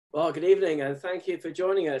Well, good evening, and thank you for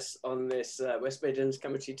joining us on this West Midlands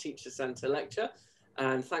Chemistry Teacher Centre lecture.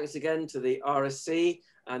 And thanks again to the RSC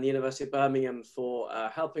and the University of Birmingham for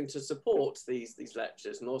helping to support these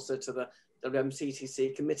lectures, and also to the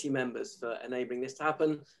WMCTC committee members for enabling this to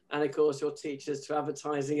happen, and of course your teachers for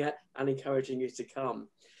advertising it and encouraging you to come.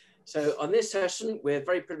 So on this session, we're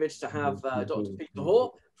very privileged to have Dr. Peter Hoare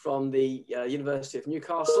from the University of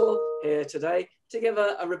Newcastle here today to give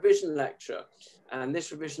a revision lecture. And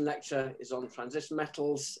this revision lecture is on transition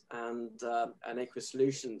metals and aqueous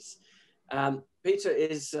solutions. Peter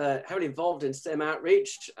is heavily involved in STEM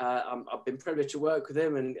outreach. I've been privileged to work with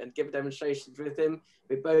him and give demonstrations with him.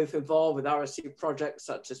 We're both involved with RSC projects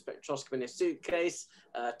such as spectroscopy in a suitcase,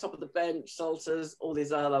 top of the bench, salters, all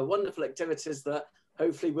these other wonderful activities that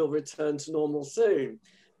hopefully will return to normal soon.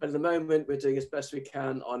 But at the moment, we're doing as best we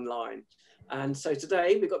can online. And so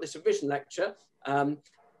today we've got this revision lecture.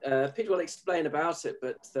 Peter will explain about it,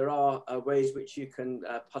 but there are ways which you can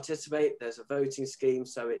participate. There's a voting scheme,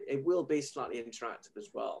 so it will be slightly interactive as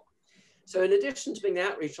well. So in addition to being the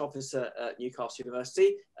outreach officer at Newcastle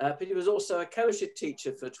University, Peter was also a chemistry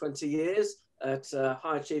teacher for 20 years at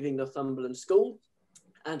High Achieving Northumberland School.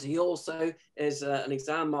 And he also is an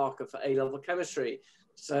exam marker for A-level chemistry.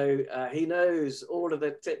 So he knows all of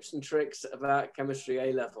the tips and tricks about chemistry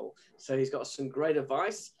A-level. So he's got some great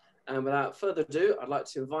advice. And without further ado, I'd like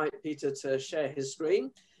to invite Peter to share his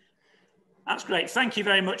screen. That's great. Thank you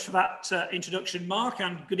very much for that introduction, Mark,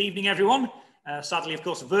 and good evening, everyone. Sadly, of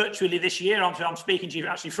course, virtually this year, I'm speaking to you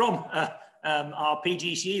actually from our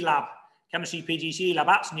PGCE lab, Chemistry PGCE lab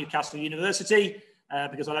at Newcastle University,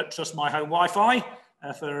 because I don't trust my home Wi-Fi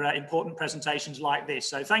for important presentations like this.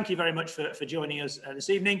 So thank you very much for joining us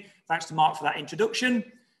this evening. Thanks to Mark for that introduction.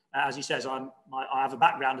 As he says, I have a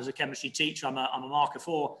background as a chemistry teacher. I'm a marker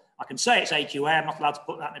for, I can say it's AQA. I'm not allowed to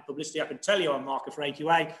put that in publicity. I can tell you I'm a marker for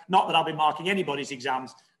AQA. Not that I'll be marking anybody's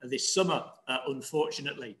exams this summer,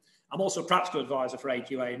 unfortunately. I'm also a practical advisor for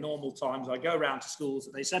AQA. In normal times, I go around to schools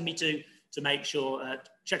that they send me to make sure,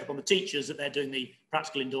 check up on the teachers that they're doing the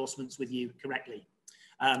practical endorsements with you correctly.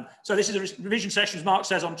 So this is a revision session, as Mark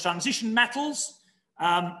says, on transition metals.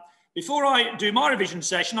 Before I do my revision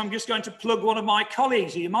session, I'm just going to plug one of my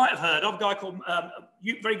colleagues who you might have heard of, a guy called,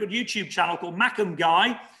 very good YouTube channel called Macam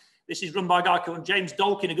Guy. This is run by a guy called James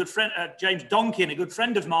Donkin, a good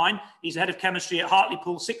friend of mine. He's the head of chemistry at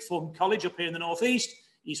Hartlepool Sixth Form College up here in the northeast.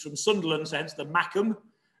 He's from Sunderland, so hence the Macam.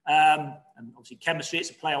 And obviously chemistry, it's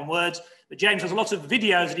a play on words. But James has a lot of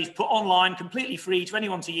videos that he's put online, completely free to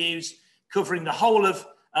anyone to use, covering the whole of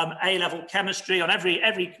A-level chemistry on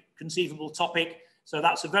every conceivable topic. So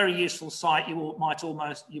that's a very useful site you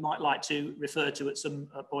might like to refer to at some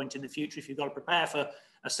point in the future if you've got to prepare for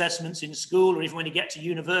assessments in school, or even when you get to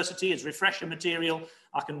university as refresher material.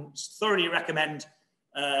 I can thoroughly recommend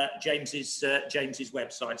James's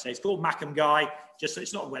website. So it's called Macam Guy. Just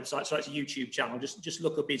it's not a website, so it's a YouTube channel. Just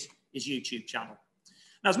look up his YouTube channel.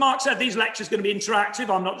 Now, as Mark said, these lectures are going to be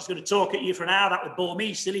interactive. I'm not just going to talk at you for an hour. That would bore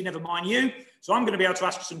me silly, never mind you. So I'm going to be able to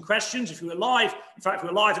ask you some questions. If we were live, in fact, if we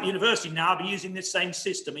were live at the university now, I'd be using this same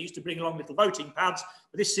system. I used to bring along little voting pads,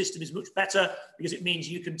 but this system is much better because it means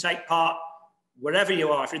you can take part wherever you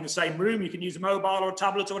are. If you're in the same room, you can use a mobile or a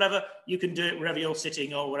tablet or whatever. You can do it wherever you're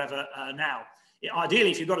sitting or wherever now.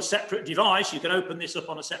 Ideally, if you've got a separate device, you can open this up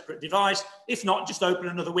on a separate device. If not, just open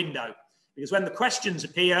another window, because when the questions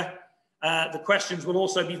appear, the questions will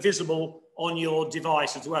also be visible on your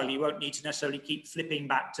device as well. You won't need to necessarily keep flipping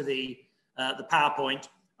back to the PowerPoint,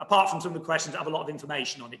 apart from some of the questions that have a lot of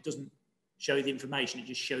information on it. It doesn't show you the information, it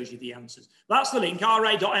just shows you the answers. That's the link,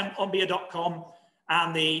 ra.ombia.com,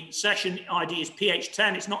 and the session ID is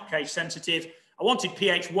PH10. It's not case sensitive. I wanted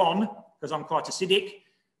PH1 because I'm quite acidic,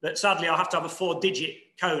 but sadly I'll have to have a 4-digit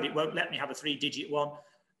code. It won't let me have a 3-digit one.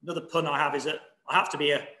 Another pun I have is that I have to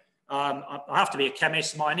be a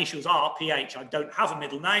chemist. My initials are PH. I don't have a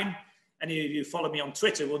middle name. Any of you who follow me on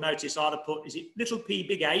Twitter will notice I either put, is it little p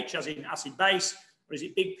big H as in acid base, or is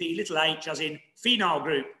it big P little h as in phenyl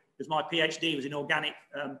group? Because my PhD was in organic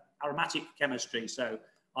aromatic chemistry, so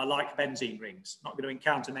I like benzene rings. Not going to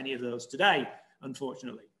encounter many of those today,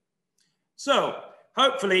 unfortunately. So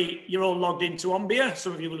hopefully you're all logged into Ombia.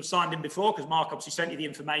 Some of you will have signed in before because Mark obviously sent you the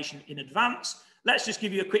information in advance. Let's just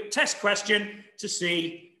give you a quick test question to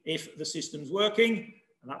see if the system's working,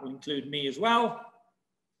 and that will include me as well.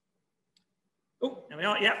 Oh, there we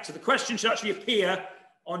are. Yeah, so the question should actually appear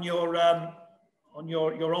on your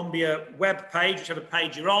Ombia web page, whichever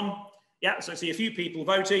page you're on. Yeah, so I see a few people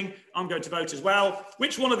voting. I'm going to vote as well.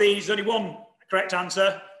 Which one of these, only one correct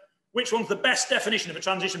answer, which one's the best definition of a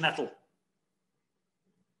transition metal?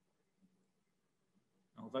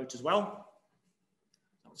 I'll vote as well.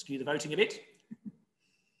 not skew the voting a bit.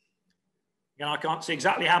 Again, I can't see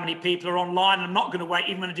exactly how many people are online. I'm not going to wait,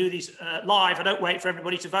 even when I do these live, I don't wait for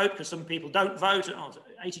everybody to vote because some people don't vote. Oh,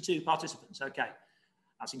 82 participants, okay.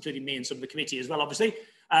 That's including me and some of the committee as well, obviously.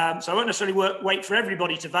 So I won't necessarily wait for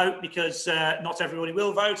everybody to vote because not everybody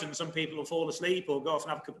will vote and some people will fall asleep or go off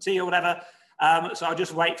and have a cup of tea or whatever. So I'll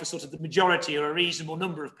just wait for sort of the majority or a reasonable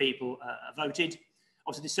number of people voted.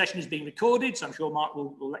 Obviously, this session is being recorded, so I'm sure Mark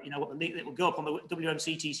will let you know what the link that will go up on the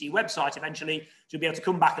WMCTC website eventually. So you'll be able to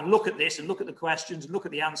come back and look at this and look at the questions and look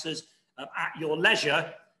at the answers at your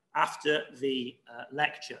leisure after the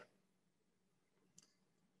lecture.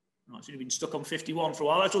 Right, so you've been stuck on 51 for a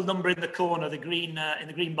while. That little number in the corner, the green in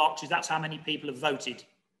the green boxes, that's how many people have voted.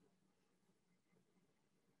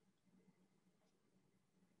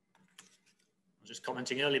 I was just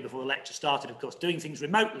commenting earlier before the lecture started, of course, doing things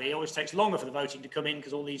remotely always takes longer for the voting to come in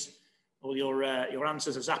because all your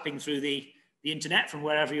answers are zapping through the internet from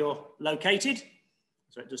wherever you're located.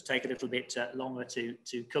 So it does take a little bit longer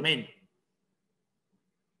to come in.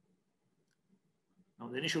 Now,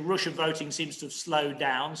 the initial rush of voting seems to have slowed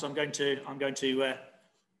down, so I'm going to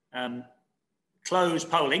close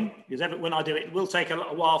polling because when I do it, it will take a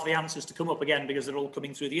while for the answers to come up again because they're all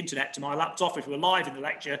coming through the internet to my laptop. If we were live in the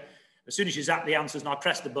lecture, as soon as you zap the answers and I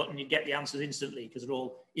press the button, you get the answers instantly because they're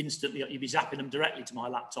all instantly, you'd be zapping them directly to my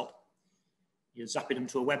laptop. You're zapping them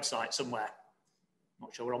to a website somewhere. I'm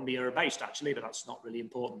not sure where Omnia are based actually, but that's not really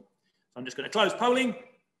important. So I'm just going to close polling.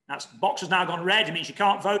 That box has now gone red. It means you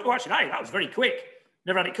can't vote. Oh, actually, hey, that was very quick.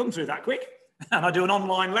 Never had it come through that quick. And I do an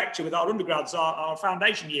online lecture with our undergrads, our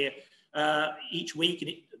foundation year, each week.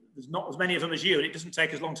 And there's not as many of them as you, and it doesn't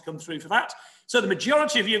take as long to come through for that. So the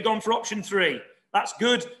majority of you have gone for option 3. That's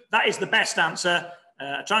good. That is the best answer.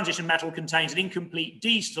 A transition metal contains an incomplete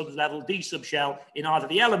D sublevel, D subshell in either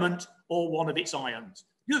the element or one of its ions.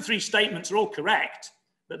 The other 3 statements are all correct,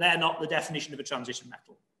 but they're not the definition of a transition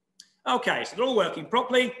metal. Okay, so they're all working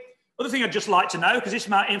properly. Other thing I'd just like to know, because this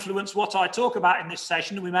might influence what I talk about in this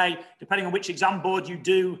session, and we may, depending on which exam board you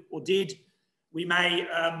do or did, we may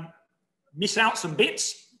miss out some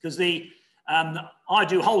bits, because I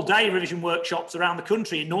do whole day revision workshops around the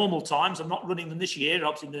country in normal times. I'm not running them this year.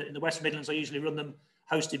 Obviously in the West Midlands, I usually run them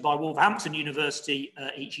hosted by Wolverhampton University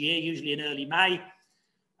each year, usually in early May.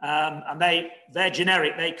 And they're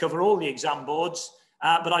generic. They cover all the exam boards.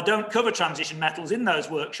 But I don't cover transition metals in those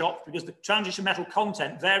workshops because the transition metal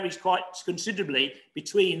content varies quite considerably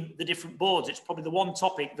between the different boards. It's probably the one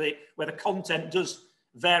topic where the content does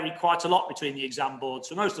vary quite a lot between the exam boards.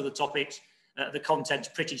 For most of the topics, the content's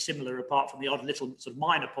pretty similar apart from the odd little sort of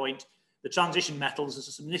minor point. The transition metals,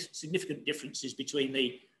 there's some significant differences between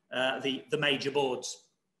the major boards.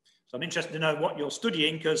 So I'm interested to know what you're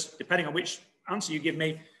studying because depending on which answer you give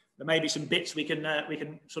me, there may be some bits we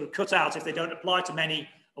can sort of cut out if they don't apply to many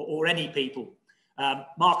or any people.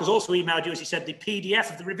 Mark has also emailed you, as he said, the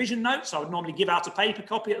PDF of the revision notes. I would normally give out a paper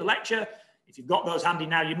copy at the lecture. If you've got those handy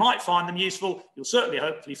now, you might find them useful. You'll certainly,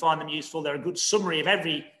 hopefully, find them useful. They're a good summary of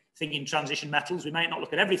everything in transition metals. We may not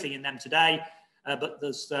look at everything in them today, but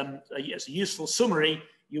there's it's a useful summary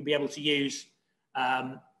you'll be able to use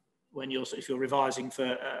if you're revising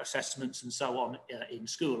for assessments and so on in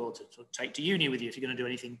school, or to take to uni with you if you're going to do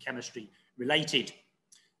anything chemistry related.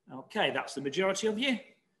 Okay, that's the majority of you.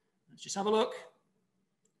 Let's just have a look.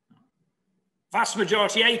 Vast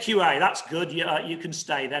majority AQA, that's good. You can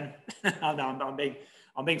stay then.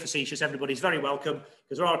 I'm being facetious. Everybody's very welcome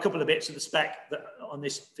because there are a couple of bits of the spec on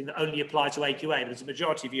this thing that only apply to AQA, but there's a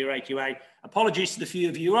majority of you are AQA. Apologies to the few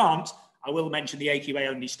of you who aren't. I will mention the AQA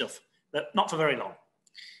only stuff, but not for very long.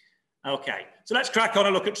 Okay, so let's crack on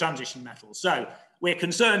and look at transition metals. So we're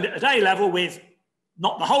concerned at A level with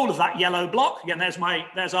not the whole of that yellow block. Again,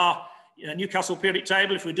 there's our Newcastle periodic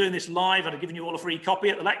table. If we're doing this live, I'd have given you all a free copy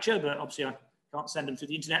at the lecture, but obviously I can't send them through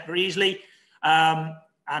the internet very easily.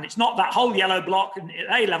 And it's not that whole yellow block. And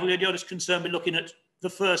at A level, you're just concerned with looking at the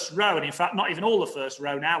first row. And in fact, not even all the first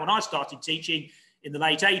row now. When I started teaching in the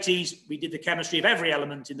late 80s, we did the chemistry of every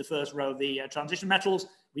element in the first row of the transition metals.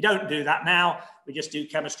 We don't do that now. We just do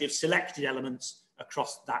chemistry of selected elements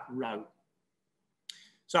across that row.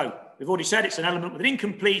 So we've already said it's an element with an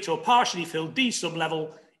incomplete or partially filled D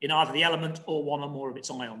sublevel in either the element or one or more of its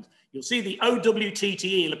ions. You'll see the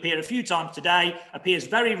OWTTE will appear a few times today, appears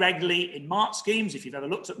very regularly in mark schemes. If you've ever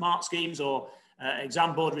looked at mark schemes or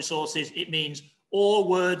exam board resources, it means or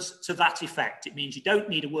words to that effect. It means you don't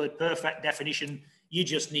need a word perfect definition. You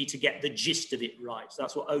just need to get the gist of it right. So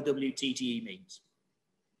that's what OWTTE means.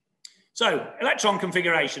 So electron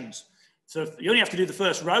configurations. So you only have to do the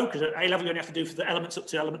first row because at A level you only have to do for the elements up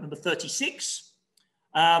to element number 36.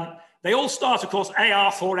 They all start, of course,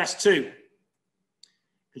 AR4S2.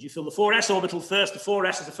 because you fill the 4s orbital first. The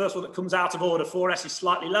 4s is the first one that comes out of order. 4s is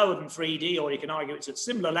slightly lower than 3d, or you can argue it's at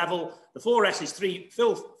similar level. The 4s is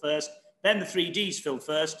filled first, then the 3d's filled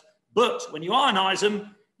first. But when you ionize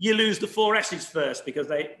them, you lose the 4s's first, because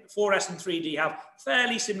 4s and 3d have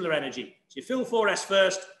fairly similar energy. So you fill 4s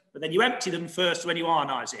first, but then you empty them first when you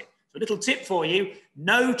ionize it. So a little tip for you,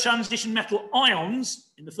 no transition metal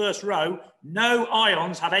ions in the first row, no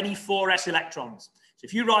ions have any 4s electrons. So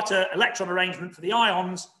if you write an electron arrangement for the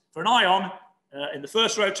ions, for an ion in the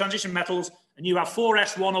first row transition metals, and you have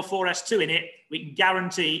 4s1 or 4s2 in it, we can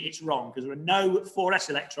guarantee it's wrong, because there are no 4s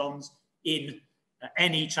electrons in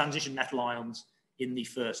any transition metal ions in the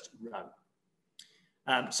first row.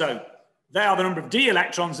 So they are the number of d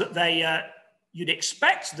electrons that you'd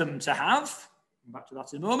expect them to have. Come back to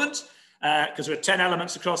that in a moment, because there are 10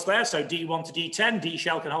 elements across there. So D1 to D10, D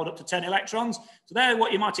shell can hold up to 10 electrons. So they're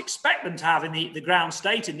what you might expect them to have in the ground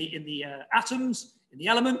state, in the atoms, in the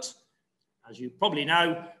element. As you probably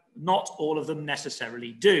know, not all of them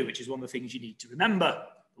necessarily do, which is one of the things you need to remember,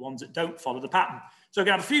 the ones that don't follow the pattern. So we're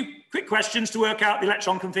going to have a few quick questions to work out the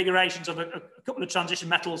electron configurations of a couple of transition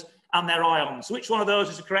metals and their ions. So which one of those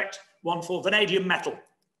is the correct one for vanadium metal?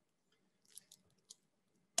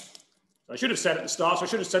 I should have said at the start, so I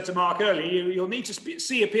should have said to Mark earlier, you'll need to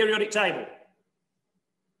see a periodic table.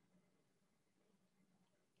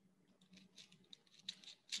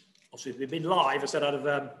 Obviously, if they'd been live, I said I'd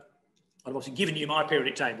have obviously given you my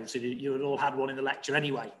periodic table, so you had all had one in the lecture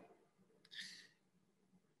anyway.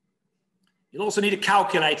 You'll also need a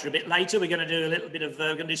calculator a bit later. We're going to do a little bit of,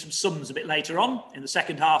 we're going to do some sums a bit later on in the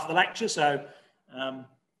second half of the lecture. So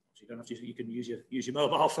you don't have to, you can use your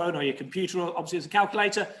mobile phone or your computer, obviously, as a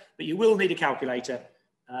calculator, but you will need a calculator.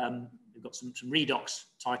 We've got some redox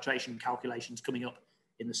titration calculations coming up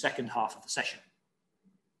in the second half of the session.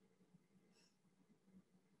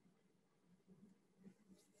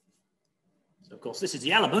 So, of course, this is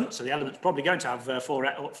the element, so the element's probably going to have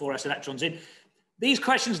 4s electrons in. These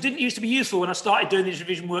questions didn't used to be useful when I started doing these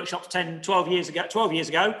revision workshops 12 years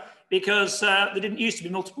ago, because there didn't used to be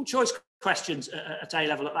multiple choice questions at A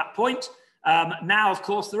level at that point. Now, of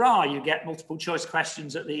course, there are. You get multiple choice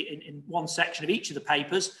questions in one section of each of the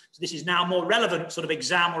papers. So this is now more relevant sort of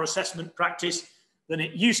exam or assessment practice than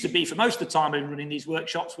it used to be for most of the time in running these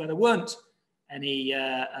workshops, where there weren't any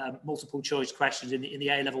multiple choice questions in the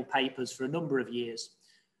A level papers for a number of years.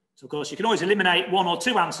 So, of course, you can always eliminate one or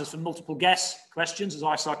two answers from multiple guess questions, as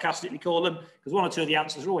I sarcastically call them, because one or two of the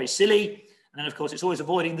answers are always silly. And then, of course, it's always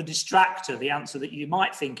avoiding the distractor, the answer that you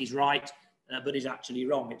might think is right, but is actually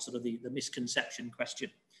wrong. It's sort of the misconception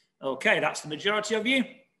question. Okay, that's the majority of you.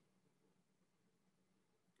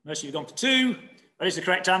 Most of you have gone for 2. That is the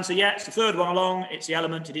correct answer. Yeah, it's the third one along. It's the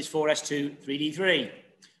element. It is 4s2 3d3.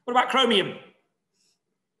 What about chromium?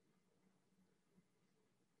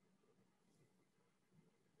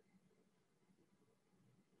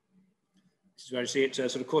 This is where you see it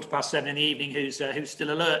sort of 7:15 in the evening, who's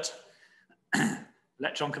still alert.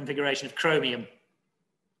 Electron configuration of chromium.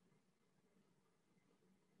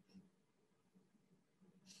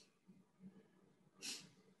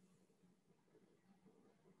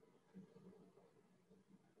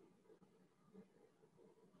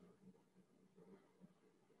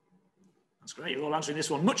 That's great. You're all answering this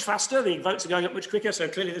one much faster. The votes are going up much quicker. So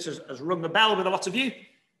clearly this has rung the bell with a lot of you,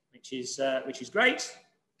 which is great.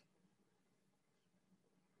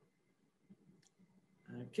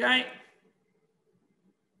 Okay.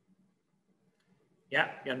 Yeah,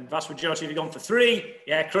 again, vast majority of you gone for 3.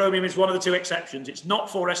 Yeah, chromium is one of the 2 exceptions. It's not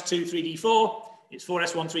 4s2 3d4. It's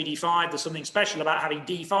 4s1 3d5. There's something special about having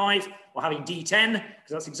d5 or having d10, because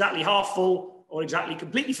that's exactly half full or exactly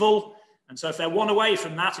completely full. And so if they're one away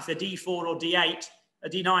from that, if they're d4 or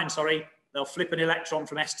d9, sorry, they'll flip an electron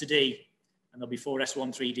from s to d, and there'll be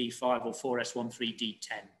 4s1 3d5 or 4s1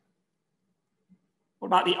 3d10. What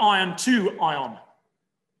about the iron 2 ion?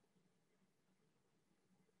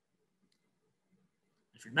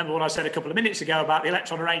 If you remember what I said a couple of minutes ago about the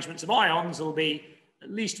electron arrangements of ions, there will be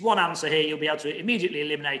at least one answer here you'll be able to immediately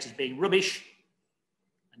eliminate as being rubbish,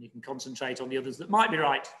 and you can concentrate on the others that might be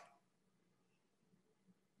right.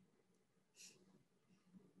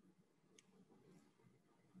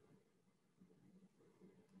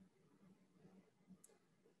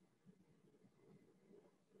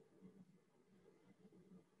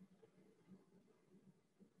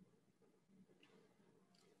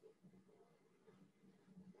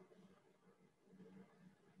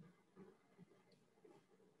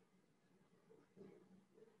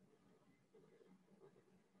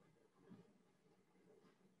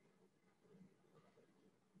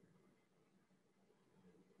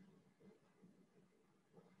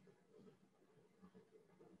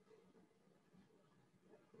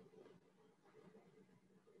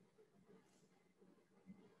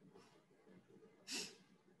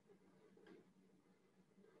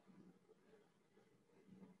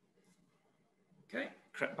 Okay,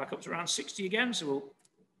 crept back up to around 60 again, so we'll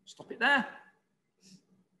stop it there.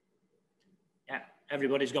 Yeah,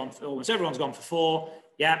 everybody's gone for, almost everyone's gone for 4.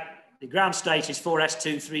 Yeah, the ground state is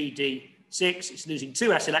 4s2, 3d6. It's losing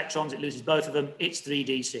 2s electrons, it loses both of them, it's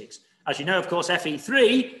 3d6. As you know, of course,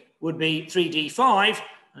 Fe3 would be 3d5,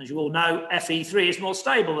 and as you all know, Fe3 is more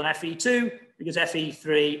stable than Fe2 because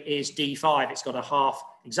Fe3 is d5. It's got a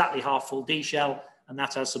exactly half full d shell, and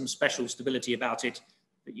that has some special stability about it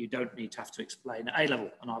that you don't need to have to explain at A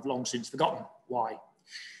level, and I've long since forgotten why.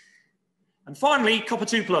 And finally, copper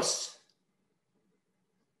 2+.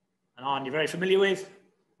 An ion you're very familiar with.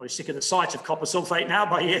 Probably sick of the sight of copper sulfate now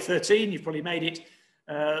by year 13. You've probably made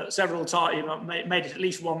it several times, made it at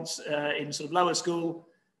least once in sort of lower school,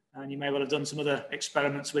 and you may well have done some other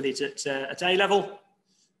experiments with it at A level.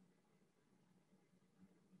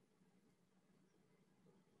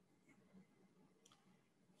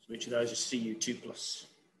 So which of those is Cu2+?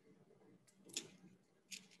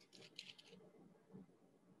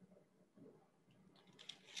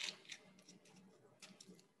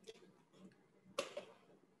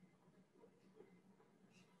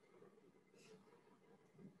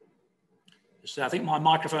 So I think my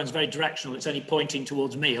microphone is very directional. It's only pointing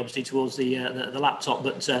towards me, obviously towards the laptop.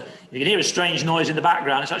 But you can hear a strange noise in the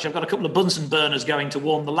background. It's actually, I've got a couple of Bunsen burners going to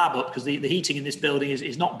warm the lab up because the heating in this building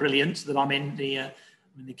is not brilliant. That I'm in the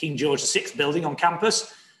King George VI building on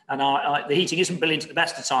campus, and the heating isn't brilliant at the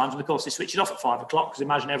best of times. And of course, they switch it off at 5 o'clock because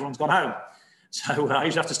imagine everyone's gone home. So I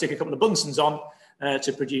usually have to stick a couple of Bunsens on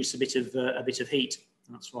to produce a bit of heat.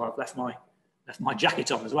 And that's why I've left my jacket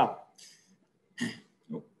on as well.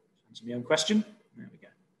 Answer my own question. There we go.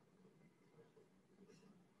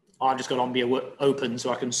 I've just got Ombia open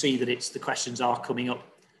so I can see that the questions are coming up.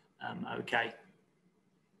 Okay.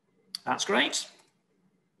 That's great.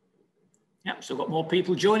 Yeah, we've still got more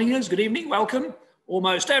people joining us. Good evening, welcome.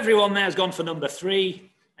 Almost everyone there has gone for number 3.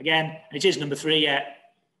 Again, it is number 3, yeah.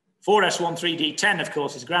 4s1, 3d10, of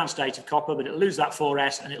course, is ground state of copper, but it'll lose that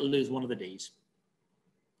 4s and it'll lose one of the d's.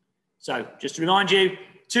 So just to remind you,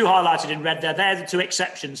 2 highlighted in red there. They're the 2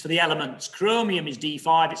 exceptions for the elements. Chromium is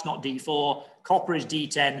D5, it's not D4. Copper is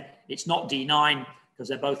D10, it's not D9, because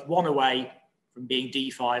they're both 1 away from being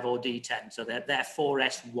D5 or D10. So they're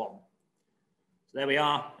 4s1. So there we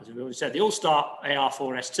are. As we've already said, they all start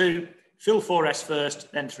AR4s2. Fill 4s first,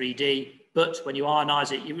 then 3d. But when you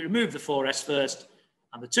ionize it, you remove the 4s first.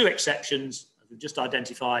 And the 2 exceptions, as we've just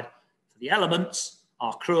identified, for the elements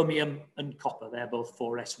are chromium and copper. They're both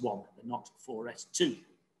 4s1. They're not 4s2.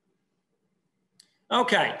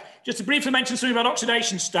 Okay, just to briefly mention something about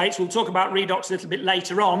oxidation states. We'll talk about redox a little bit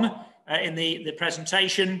later on in the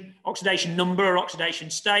presentation, oxidation number or oxidation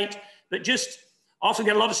state. But just, I often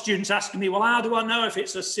get a lot of students asking me, well, how do I know if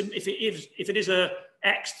it's if it is a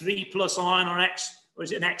X3+ ion or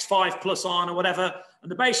is it an X5+ ion or whatever? And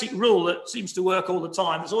the basic rule that seems to work all the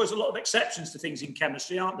time, there's always a lot of exceptions to things in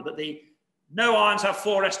chemistry, aren't there? But no ions have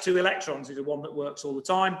 4s2 electrons is the one that works all the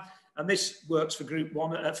time. And this works for group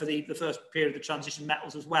 1, for the first period of transition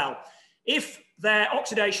metals as well. If their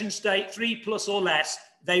oxidation state 3+ or less,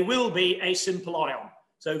 they will be a simple ion.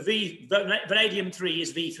 So vanadium 3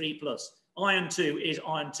 is V3+, iron 2 is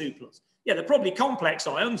iron 2+. Yeah, they're probably complex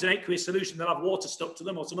ions. In aqueous solution, they'll have water stuck to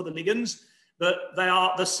them or some other ligands, but they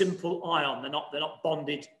are the simple ion. They're not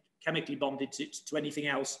bonded, chemically bonded to anything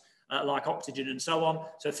else like oxygen and so on.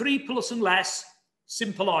 So 3+ and less,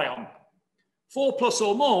 simple ion. 4+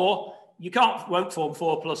 or more, you won't form 4+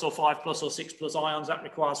 or 5+ or 6+ ions. That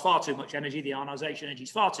requires far too much energy. The ionization energy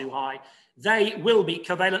is far too high. They will be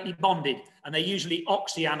covalently bonded, and they're usually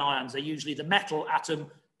oxyanions. They're usually the metal atom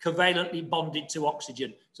covalently bonded to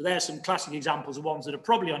oxygen. So there's some classic examples of ones that are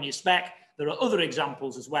probably on your spec. There are other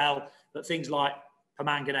examples as well, but things like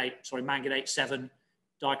manganate 7,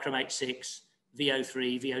 dichromate 6,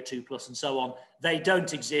 VO3, VO2+, and so on, they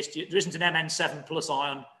don't exist. There isn't an Mn7+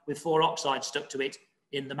 ion with 4 oxides stuck to it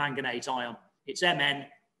in the manganate ion. It's Mn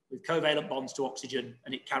with covalent bonds to oxygen,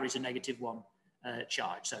 and it carries a -1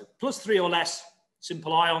 charge. So +3 or less,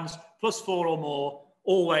 simple ions, +4 or more,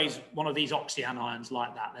 always one of these oxyanions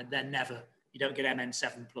like that. They're never, you don't get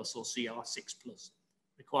Mn7+ or Cr6+.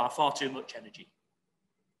 Require far too much energy.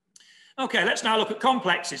 Okay, let's now look at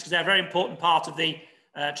complexes, because they're a very important part of the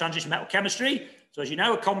transition metal chemistry. So as you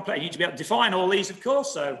know, a complex, you need to be able to define all these, of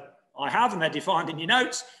course. So I have, and they're defined in your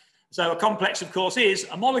notes. So a complex, of course, is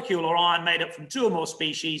a molecule or ion made up from 2 or more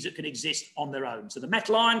species that can exist on their own. So the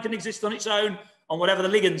metal ion can exist on its own, and whatever the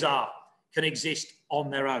ligands are can exist on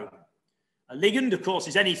their own. A ligand, of course,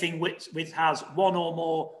 is anything which has one or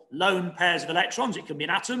more lone pairs of electrons. It can be an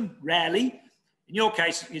atom, rarely. In your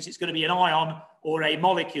case, it's going to be an ion or a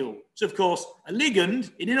molecule. So, of course, a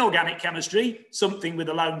ligand in inorganic chemistry, something with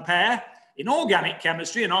a lone pair. In organic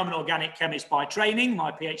chemistry, and I'm an organic chemist by training,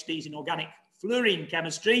 my PhD is in organic fluorine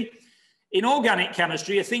chemistry. In organic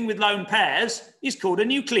chemistry, a thing with lone pairs is called a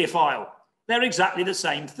nucleophile. They're exactly the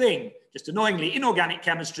same thing. Just annoyingly, inorganic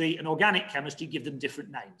chemistry and organic chemistry give them different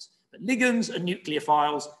names. But ligands and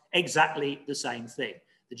nucleophiles, exactly the same thing.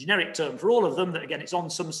 The generic term for all of them, that again, it's on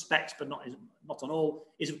some specs, but not on all,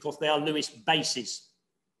 is of course they are Lewis bases.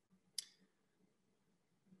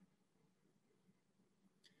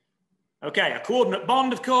 Okay, a coordinate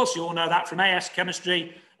bond, of course, you all know that from AS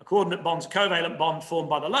chemistry. A coordinate bond is a covalent bond formed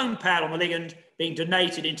by the lone pair on the ligand being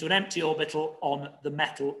donated into an empty orbital on the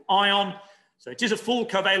metal ion. So it is a full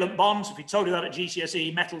covalent bond. So if we told you that at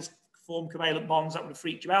GCSE, metals form covalent bonds, that would have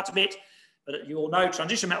freaked you out a bit. But you all know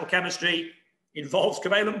transition metal chemistry involves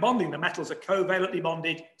covalent bonding. The metals are covalently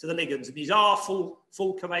bonded to the ligands, and these are full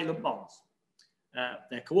covalent bonds.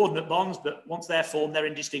 They're coordinate bonds, but once they're formed, they're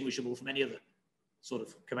indistinguishable from any other sort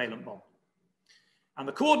of covalent bond. And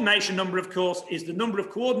the coordination number, of course, is the number of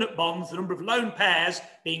coordinate bonds, the number of lone pairs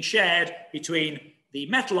being shared between the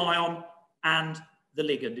metal ion and the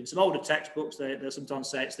ligand. In some older textbooks, they'll sometimes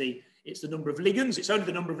say it's the number of ligands. It's only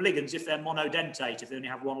the number of ligands if they're monodentate, if they only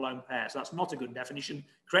have one lone pair. So that's not a good definition.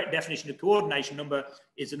 Correct definition of coordination number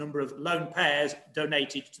is the number of lone pairs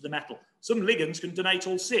donated to the metal. Some ligands can donate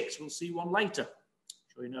all 6. We'll see one later.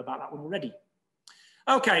 I'm sure you know about that one already.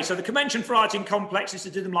 Okay, so the convention for writing complex is to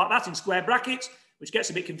do them like that in square brackets, which gets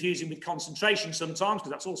a bit confusing with concentration sometimes,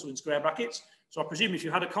 because that's also in square brackets. So I presume if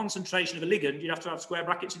you had a concentration of a ligand, you'd have to have square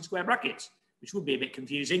brackets in square brackets, which would be a bit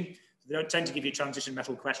confusing. They don't tend to give you transition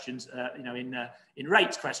metal questions, in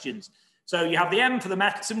rates questions. So you have the M for the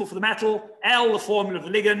metal, symbol for the metal, L, the formula of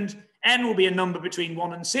the ligand, N will be a number between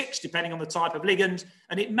 1 and 6, depending on the type of ligand,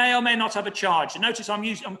 and it may or may not have a charge. So notice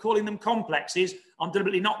I'm calling them complexes. I'm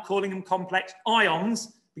deliberately not calling them complex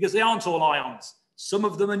ions, because they aren't all ions. Some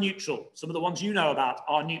of them are neutral. Some of the ones you know about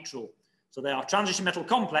are neutral. So they are transition metal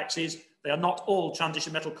complexes. They are not all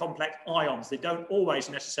transition metal complex ions. They don't always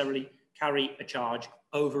necessarily carry a charge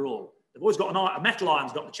overall. They've always got a metal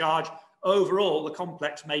ion's got the charge. Overall, the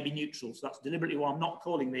complex may be neutral. So that's deliberately why I'm not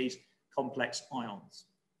calling these complex ions.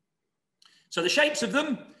 So the shapes of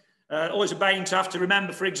them, always a bane to have to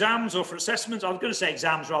remember for exams or for assessments. I was going to say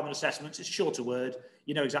exams rather than assessments. It's a shorter word.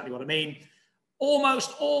 You know exactly what I mean.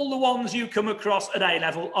 Almost all the ones you come across at A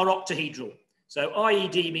level are octahedral. So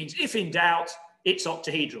IED means if in doubt, it's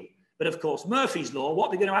octahedral. But of course, Murphy's law, what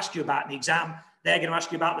they're going to ask you about in the exam, they're going to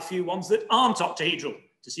ask you about the few ones that aren't octahedral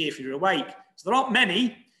to see if you're awake. So there aren't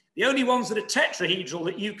many. The only ones that are tetrahedral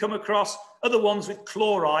that you come across are the ones with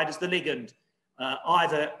chloride as the ligand,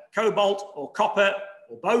 either cobalt or copper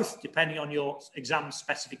or both, depending on your exam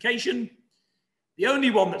specification. The only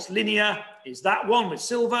one that's linear is that one with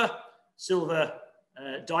silver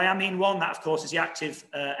diamine one. That, of course, is the active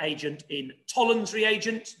agent in Tollens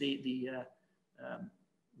reagent, the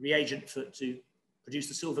reagent to produce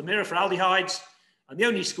the silver mirror for aldehydes. And the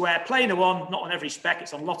only square planar one, not on every spec,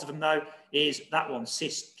 it's on a lot of them though, is that one,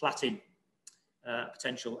 cisplatin,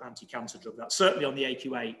 potential anti-cancer drug. That's certainly on the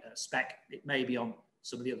AQA spec. It may be on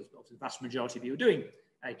some of the others, but the vast majority of you are doing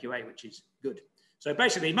AQA, which is good. So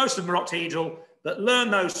basically, most of them are octahedral, but learn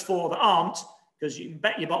those 4 that aren't, because you can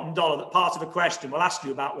bet your bottom dollar that part of a question will ask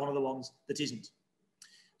you about one of the ones that isn't.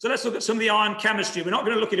 So let's look at some of the ion chemistry. We're not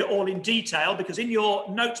going to look at it all in detail, because in your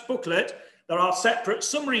notes booklet, there are separate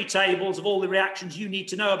summary tables of all the reactions you need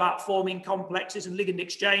to know about forming complexes and ligand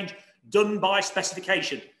exchange done by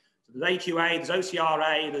specification. So there's AQA, there's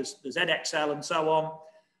OCRA, there's ZXL, and so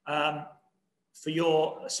on for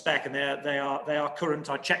your spec, and they are current.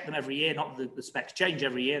 I check them every year. Not the specs change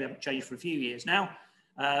every year; they haven't changed for a few years now.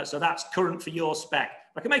 So that's current for your spec.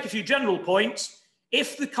 I can make a few general points.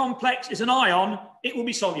 If the complex is an ion, it will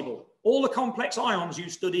be soluble. All the complex ions you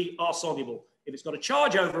study are soluble. If it's got a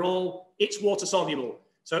charge overall, it's water soluble.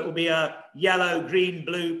 So it will be a yellow, green,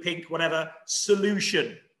 blue, pink, whatever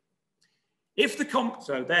solution.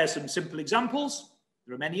 So there's some simple examples.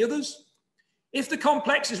 There are many others. If the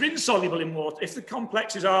complexes are insoluble in water, if the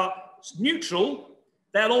complexes are neutral,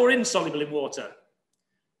 they're all insoluble in water.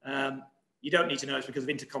 You don't need to know it's because of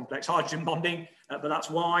intercomplex hydrogen bonding, but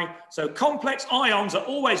that's why. So complex ions are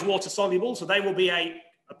always water soluble, so they will be a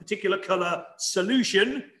particular color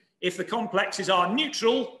solution. If the complexes are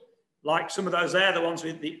neutral, like some of those there, the ones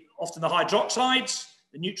with often the hydroxides,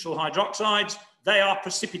 the neutral hydroxides, they are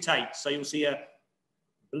precipitate. So you'll see a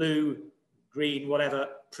blue, green, whatever,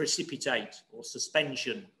 precipitate or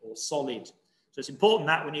suspension or solid. So it's important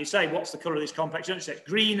that when you say, what's the colour of this complex, you don't say it's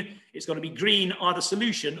green, it's got to be green either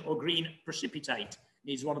solution or green precipitate. It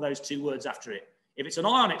needs one of those two words after it. If it's an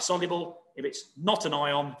ion, it's soluble. If it's not an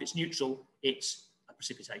ion, if it's neutral, it's a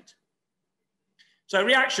precipitate. So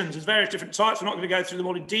reactions, there's various different types. We're not going to go through them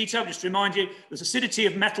all in detail. Just to remind you, there's acidity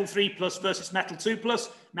of metal 3+ versus metal 2+.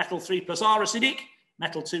 Metal 3+ are acidic,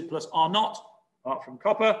 metal 2+ are not, apart from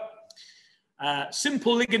copper.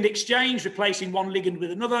 Simple ligand exchange, replacing one ligand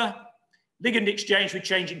with another. Ligand exchange with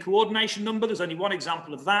changing coordination number. There's only one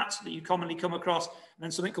example of that you commonly come across. And then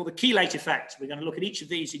something called the chelate effect. We're going to look at each of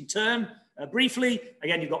these in turn briefly.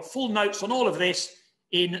 Again, you've got full notes on all of this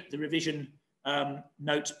in the revision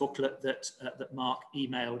notes booklet that Mark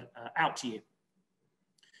emailed out to you.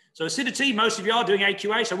 So acidity, most of you are doing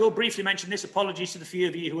AQA, so we'll briefly mention this. Apologies to the few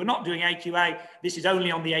of you who are not doing AQA. This is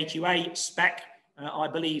only on the AQA spec, I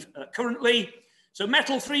believe, currently. So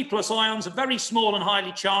metal 3+ ions are very small and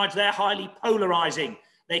highly charged. They're highly polarizing.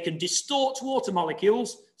 They can distort water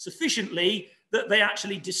molecules sufficiently that they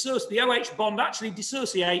actually dissociate, the OH bond actually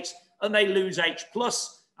dissociates and they lose H+,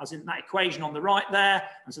 as in that equation on the right there.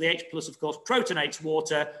 And so the H+, of course, protonates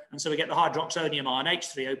water. And so we get the hydroxonium ion,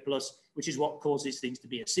 H3O+, which is what causes things to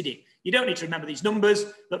be acidic. You don't need to remember these numbers,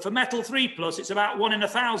 but for metal 3+, it's about 1 in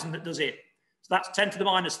 1,000 that does it. So that's 10 to the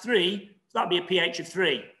minus 3. So that'd be a pH of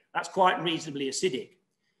 3. That's quite reasonably acidic.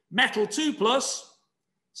 Metal 2+,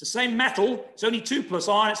 it's the same metal, it's only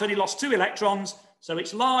 2+ ion, it's only lost 2 electrons, so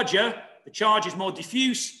it's larger, the charge is more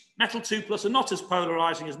diffuse. Metal 2+ are not as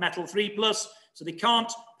polarizing as metal 3+, so they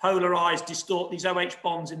can't polarize, distort these OH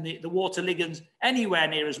bonds in the water ligands anywhere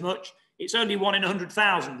near as much. It's only 1 in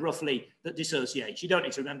 100,000 roughly that dissociates. You don't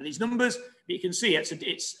need to remember these numbers, but you can see it's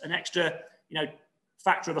an extra,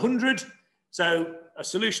 factor of 100. So a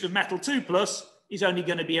solution of metal 2+ is only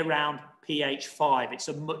going to be around pH 5. It's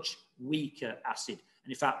a much weaker acid.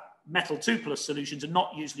 And in fact, metal 2+ solutions are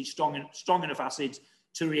not usually strong enough acids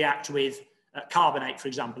to react with carbonate, for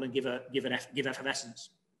example, and give effervescence.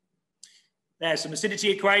 There's some acidity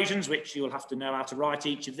equations, which you'll have to know how to write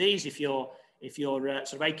each of these if you're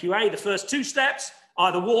sort of AQA. The first 2 steps,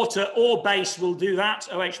 either water or base will do that,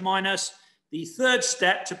 OH-. The third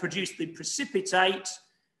step, to produce the precipitate,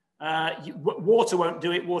 water won't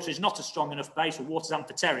do it. Water is not a strong enough base. Well, water's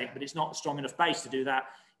amphoteric, but it's not a strong enough base to do that.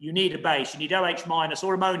 You need a base. You need OH-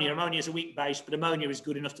 or ammonia. Ammonia is a weak base, but ammonia is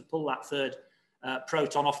good enough to pull that third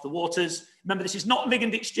proton off the waters. Remember, this is not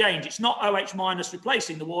ligand exchange. It's not OH-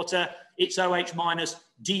 replacing the water. It's OH-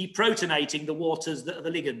 deprotonating the waters that are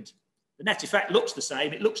the ligand. The net effect looks the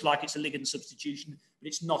same. It looks like it's a ligand substitution, but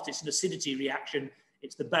it's not. It's an acidity reaction.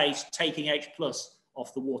 It's the base taking H+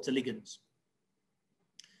 off the water ligands.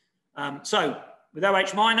 So with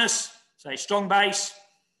OH-, say strong base,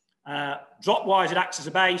 drop-wise it acts as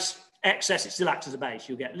a base, excess it still acts as a base.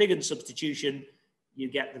 You'll get ligand substitution, you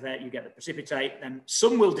get the precipitate, then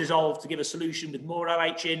some will dissolve to give a solution with more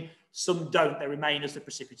OH in, some don't, they remain as the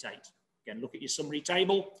precipitate. Again, look at your summary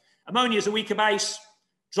table. Ammonia is a weaker base.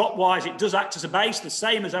 Drop-wise it does act as a base, the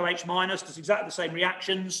same as OH-, does exactly the same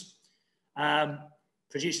reactions,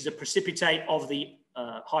 produces a precipitate of the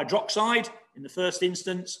hydroxide in the first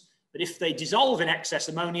instance. But if they dissolve in excess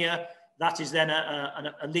ammonia, that is then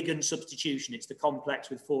a ligand substitution. It's the complex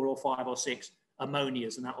with 4 or 5 or 6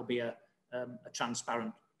 ammonias, and that will be a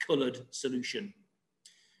transparent coloured solution.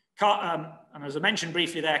 And as I mentioned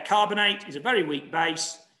briefly there, carbonate is a very weak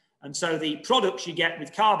base. And so the products you get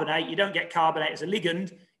with carbonate, you don't get carbonate as a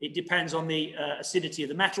ligand. It depends on the acidity of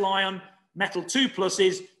the metal ion. Metal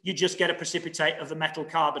 2+, you just get a precipitate of the metal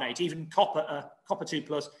carbonate. Even copper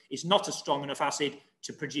 2+ is not a strong enough acid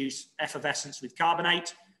to produce effervescence with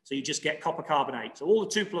carbonate. So you just get copper carbonate. So all the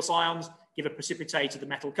 2+ ions give a precipitate of the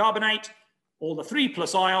metal carbonate. All the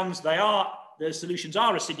 3+ ions, the solutions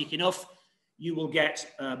are acidic enough. You will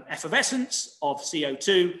get effervescence of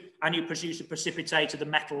CO2 and you produce a precipitate of the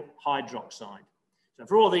metal hydroxide. So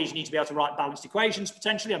for all these, you need to be able to write balanced equations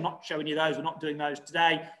potentially. I'm not showing you those. We're not doing those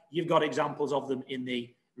today. You've got examples of them in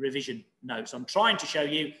the revision notes. I'm trying to show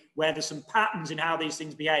you where there's some patterns in how these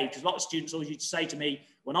things behave. Because a lot of students always used to say to me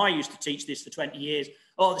when I used to teach this for 20 years,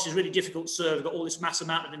 oh, this is really difficult, sir. I've got all this mass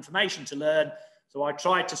amount of information to learn. So I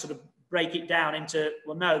tried to sort of break it down into,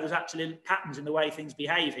 well, no, there's actually patterns in the way things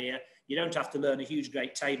behave here. You don't have to learn a huge,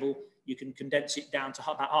 great table. You can condense it down to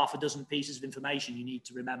about half a dozen pieces of information you need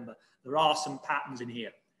to remember. There are some patterns in here,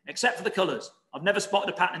 except for the colours. I've never spotted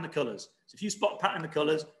a pattern in the colours. So if you spot a pattern in the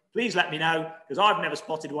colours, please let me know, because I've never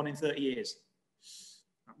spotted one in 30 years.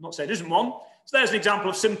 I'm not saying there isn't one. So there's an example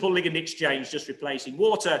of simple ligand exchange, just replacing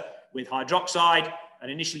water with hydroxide.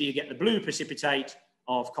 And initially you get the blue precipitate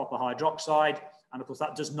of copper hydroxide. And of course,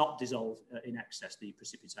 that does not dissolve in excess. The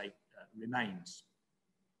precipitate remains.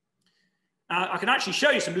 I can actually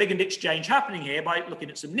show you some ligand exchange happening here by looking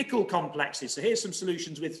at some nickel complexes. So here's some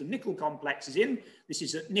solutions with some nickel complexes in. This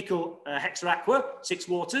is a nickel hexaaqua, 6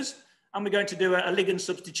 waters, and we're going to do a ligand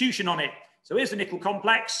substitution on it. So here's the nickel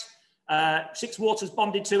complex, 6 waters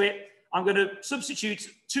bonded to it. I'm going to substitute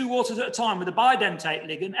 2 waters at a time with a bidentate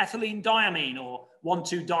ligand, ethylene diamine, or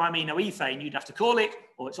 1,2-diaminoethane, you'd have to call it,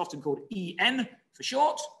 or it's often called EN for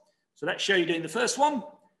short. So let's show you doing the first one.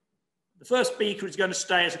 The first beaker is going to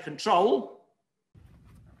stay as a control.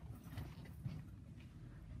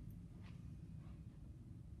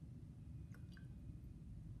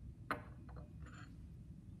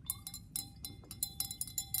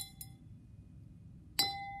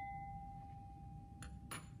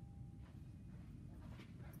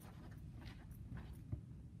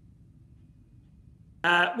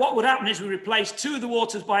 What would happen is we replace 2 of the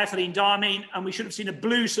waters by ethylene diamine, and we should have seen a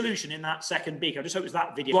blue solution in that second beaker. I just hope it was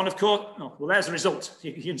that video. One, of course, oh, well, there's the result.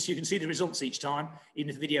 You can see the results each time, even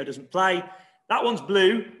if the video doesn't play. That one's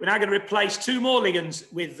blue. We're now going to replace 2 more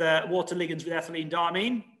ligands with water ligands with ethylene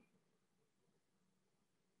diamine.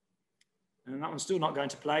 And that one's still not going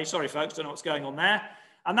to play. Sorry, folks, don't know what's going on there.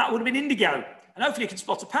 And that would have been indigo. And hopefully you can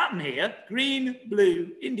spot a pattern here. Green,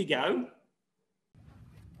 blue, indigo.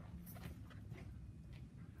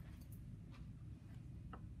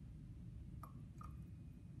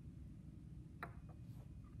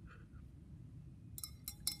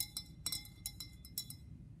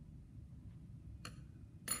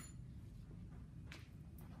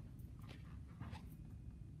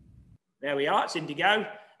 There we are, it's indigo.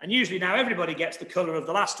 And usually now everybody gets the colour of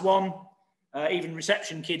the last one, even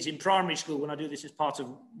reception kids in primary school, when I do this as part of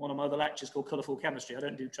one of my other lectures called Colourful Chemistry. I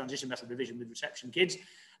don't do transition method revision with reception kids,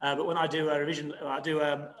 but when I do a revision, I do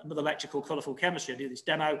another lecture called Colourful Chemistry, I do this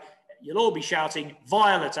demo, you'll all be shouting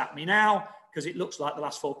violet at me now, because it looks like the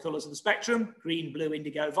last 4 colours of the spectrum: green, blue,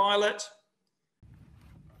 indigo, violet.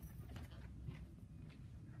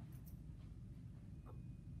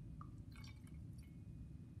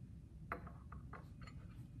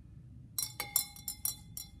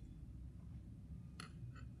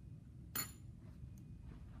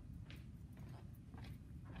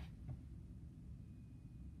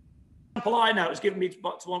 I know, it was given me by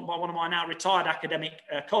one of my now retired academic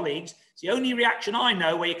colleagues. It's the only reaction I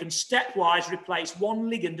know where you can stepwise replace 1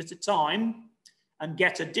 ligand at a time and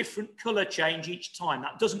get a different colour change each time.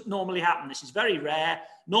 That doesn't normally happen. This is very rare.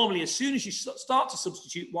 Normally, as soon as you start to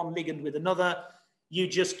substitute 1 ligand with another, you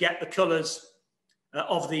just get the colours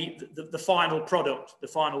of the final product, the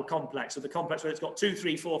final complex. So the complex where it's got 2,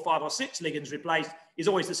 3, 4, 5 or 6 ligands replaced is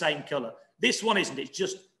always the same colour. This one isn't. It's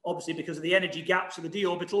just obviously because of the energy gaps of the d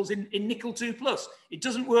orbitals in nickel 2+. It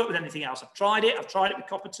doesn't work with anything else. I've tried it with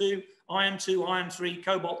copper 2, iron 2, iron 3,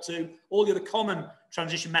 cobalt 2, all the other common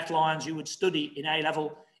transition metal ions you would study in A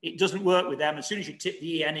level. It doesn't work with them. As soon as you tip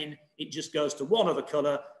the EN in, it just goes to one other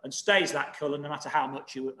colour and stays that colour no matter how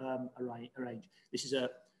much you arrange. This is a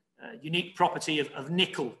unique property of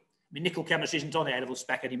nickel. I mean, nickel chemistry isn't on the A level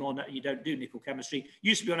spec anymore. No, you don't do nickel chemistry.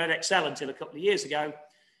 Used to be on Edexcel until a couple of years ago.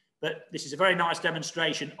 But this is a very nice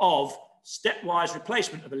demonstration of stepwise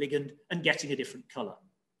replacement of a ligand and getting a different colour.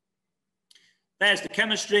 There's the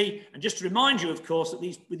chemistry. And just to remind you, of course, that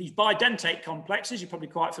with these bidentate complexes, you're probably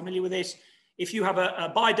quite familiar with this. If you have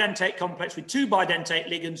a bidentate complex with 2 bidentate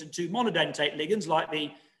ligands and 2 monodentate ligands, like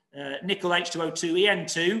the nickel H2O2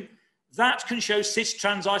 EN2, that can show cis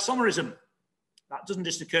transisomerism. That doesn't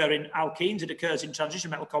just occur in alkenes, it occurs in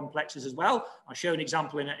transition metal complexes as well. I'll show an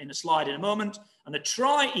example in a slide in a moment. And the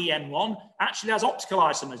tri-EN1 actually has optical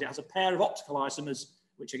isomers. It has a pair of optical isomers,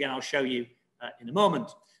 which again, I'll show you in a moment.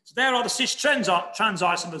 So there are the cis trans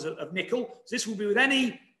isomers of nickel. So this will be with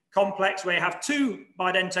any complex where you have 2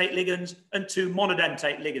 bidentate ligands and 2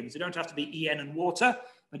 monodentate ligands. They don't have to be EN and water,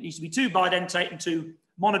 but it needs to be 2 bidentate and 2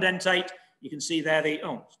 monodentate. You can see there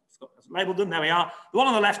I've labeled them, there we are. The one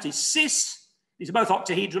on the left is cis. These are both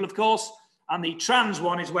octahedral, of course, and the trans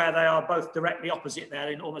one is where they are both directly opposite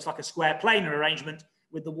there in almost like a square planar arrangement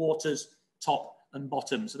with the waters top and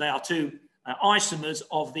bottom. So they are 2 isomers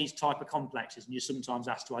of these type of complexes, and you're sometimes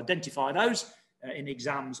asked to identify those in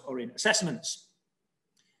exams or in assessments.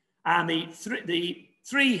 And the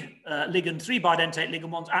 3 bidentate ligand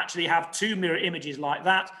ones actually have 2 mirror images like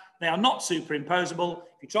that. They are not superimposable.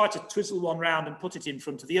 If you try to twizzle one round and put it in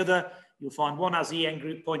front of the other, you'll find one has the EN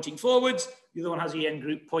group pointing forwards, the other one has the EN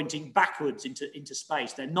group pointing backwards into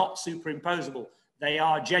space. They're not superimposable. They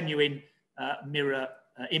are genuine mirror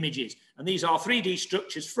images. And these are 3D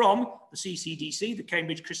structures from the CCDC, the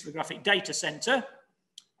Cambridge Crystallographic Data Centre,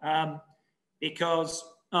 because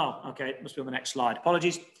Oh, okay, it must be on the next slide.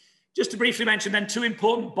 Apologies. Just to briefly mention then 2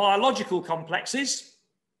 important biological complexes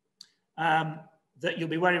that you'll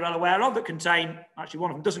be very well aware of that contain, actually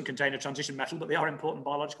one of them doesn't contain a transition metal, but they are important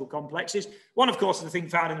biological complexes. One, of course, is the thing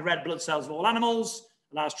found in the red blood cells of all animals,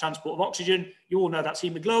 allows transport of oxygen. You all know that's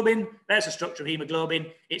hemoglobin. There's the structure of hemoglobin.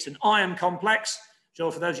 It's an iron complex.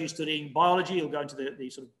 So for those of you studying biology, you'll go into the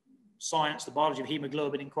sort of science, the biology of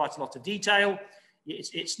hemoglobin in quite a lot of detail.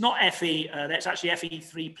 It's not Fe, that's actually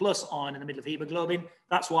Fe3 plus iron in the middle of hemoglobin.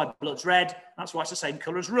 That's why blood's red. That's why it's the same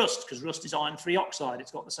colour as rust, because rust is iron 3 oxide.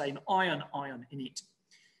 It's got the same iron in it.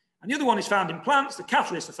 And the other one is found in plants, the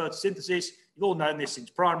catalyst of photosynthesis. You've all known this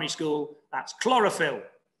since primary school. That's chlorophyll.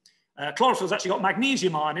 Chlorophyll's actually got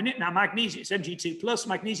magnesium ion in it. Now, magnesium, it's Mg2 plus.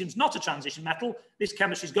 Magnesium's not a transition metal. This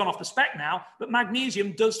chemistry's gone off the spec now, but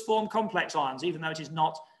magnesium does form complex ions, even though it is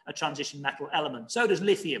not a transition metal element. So does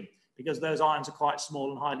lithium, because those ions are quite small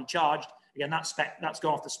and highly charged. Again, that's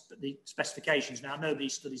gone off the specifications now. Nobody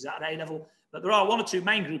studies that at A level, but there are 1 or 2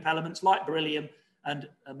 main group elements like beryllium and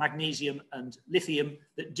magnesium and lithium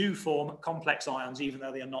that do form complex ions, even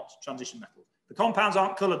though they are not transition metals. The compounds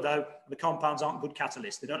aren't coloured though, and the compounds aren't good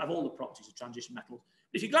catalysts. They don't have all the properties of transition metals.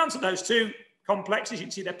 If you glance at those 2 complexes, you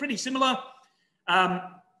can see they're pretty similar. The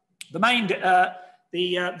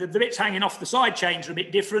bits hanging off the side chains are a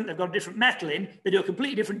bit different. They've got a different metal in. They do a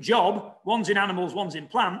completely different job. One's in animals, one's in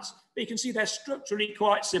plants. But you can see they're structurally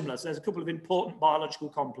quite similar. So there's a couple of important biological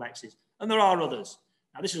complexes. And there are others.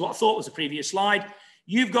 Now, this is what I thought was the previous slide.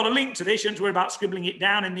 You've got a link to this. You don't have to worry about scribbling it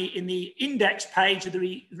down in the index page of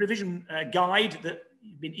the revision guide that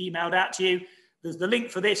has been emailed out to you. There's the link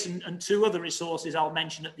for this and 2 other resources I'll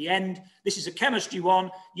mention at the end. This is a chemistry one.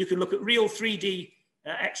 You can look at real 3D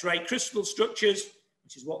X-ray crystal structures,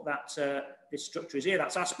 which is what this structure is here.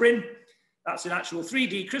 That's aspirin. That's an actual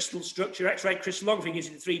 3D crystal structure. X-ray crystallography gives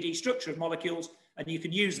you the 3D structure of molecules, and you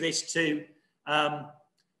can use this to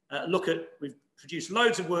look at. We've produced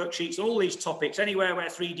loads of worksheets on all these topics, anywhere where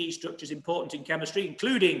 3D structure is important in chemistry,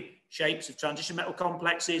 including shapes of transition metal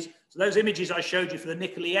complexes. So those images I showed you for the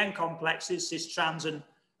nickel-En complexes, cis, trans, and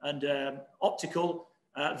optical,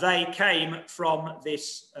 they came from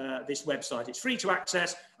this website. It's free to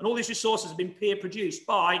access, and all these resources have been peer produced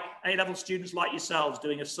by A-level students like yourselves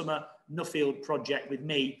doing a summer Nuffield project with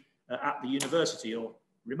me at the university, or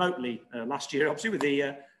remotely last year, obviously with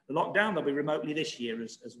the lockdown. They'll be remotely this year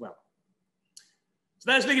as well. So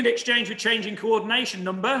there's ligand exchange with changing coordination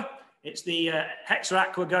number. It's the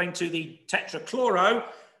hexaaqua going to the tetrachloro.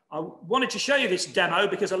 I wanted to show you this demo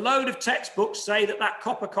because a load of textbooks say that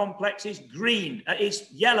copper complex is green, is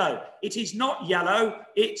yellow. It is not yellow,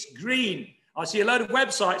 it's green. I see a load of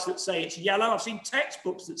websites that say it's yellow. I've seen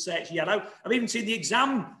textbooks that say it's yellow. I've even seen the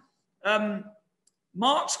exam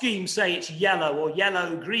mark scheme say it's yellow or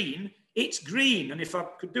yellow-green. It's green, and if I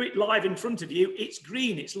could do it live in front of you, it's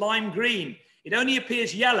green, it's lime green. It only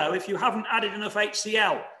appears yellow if you haven't added enough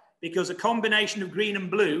HCl, because a combination of green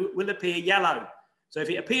and blue will appear yellow. So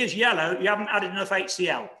if it appears yellow, you haven't added enough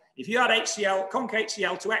HCl. If you add HCl, conc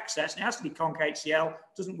HCl to excess, and it has to be conc HCl, it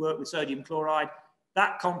doesn't work with sodium chloride,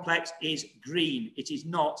 that complex is green. It is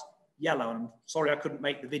not yellow. And I'm sorry I couldn't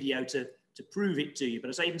make the video to prove it to you, but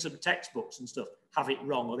I say even some textbooks and stuff have it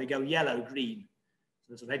wrong, or they go yellow, green. So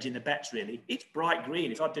they're sort of edging the bets, really. It's bright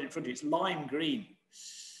green. If I did it in front of you, it's lime green.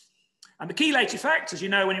 And the chelate effect, as you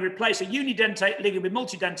know, when you replace a unidentate ligand with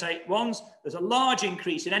multidentate ones, there's a large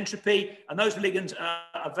increase in entropy, and those ligands,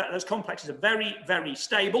 those complexes are very, very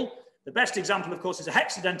stable. The best example, of course, is a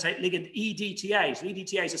hexadentate ligand, EDTA. So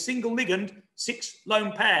EDTA is a single ligand, 6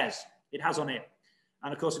 lone pairs it has on it.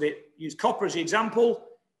 And of course, if it use copper as the example,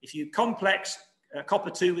 if you complex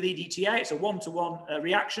copper 2 with EDTA, it's a 1-to-1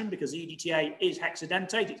 reaction because EDTA is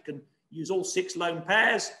hexadentate. It can use all 6 lone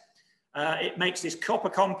pairs. It makes this copper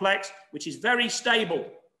complex, which is very stable.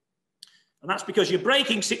 And that's because you're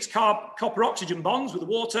breaking 6 copper oxygen bonds with the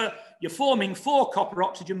water. You're forming 4 copper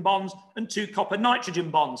oxygen bonds and 2 copper nitrogen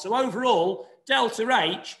bonds. So overall, delta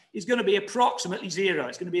H is going to be approximately 0.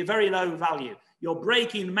 It's going to be a very low value. You're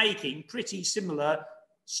making pretty similar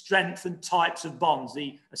strength and types of bonds.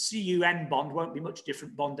 A CUN bond won't be much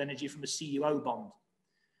different bond energy from a CuO bond.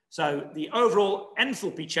 So the overall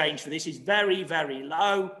enthalpy change for this is very, very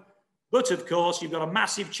low. But of course, you've got a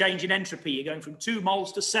massive change in entropy. You're going from 2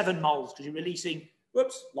 moles to 7 moles because you're releasing,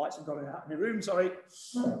 whoops, lights have gone out in the room, sorry.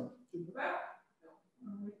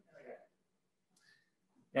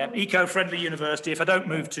 Yeah, eco-friendly university. If I don't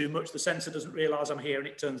move too much, the sensor doesn't realise I'm here and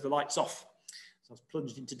it turns the lights off. So I was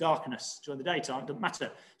plunged into darkness during the daytime, doesn't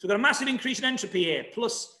matter. So we've got a massive increase in entropy here,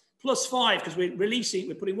 plus 5, because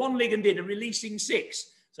we're putting 1 ligand in and releasing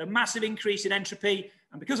 6. So massive increase in entropy.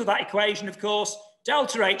 And because of that equation, of course,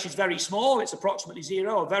 Delta H is very small. It's approximately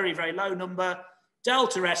 0, a very, very low number.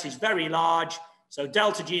 Delta S is very large. So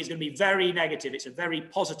delta G is going to be very negative. It's a very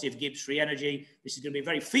positive Gibbs free energy. This is going to be a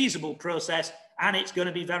very feasible process, and it's going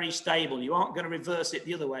to be very stable. You aren't going to reverse it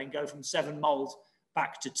the other way and go from 7 moles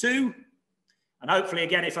back to 2. And hopefully,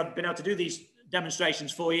 again, if I'd been able to do these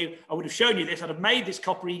demonstrations for you, I would have shown you this. I'd have made this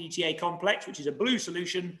copper EDTA complex, which is a blue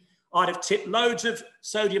solution. I'd have tipped loads of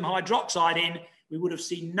sodium hydroxide in. We would have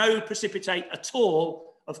seen no precipitate at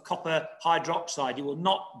all of copper hydroxide. You will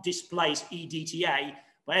not displace EDTA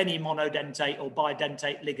by any monodentate or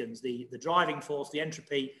bidentate ligands. The driving force, the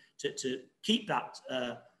entropy to keep that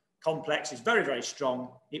complex is very, very strong.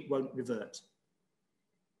 It won't revert.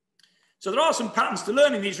 So there are some patterns to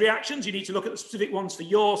learning these reactions. You need to look at the specific ones for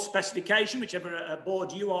your specification, whichever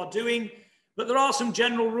board you are doing. But there are some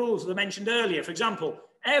general rules that I mentioned earlier. For example,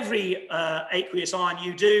 every aqueous ion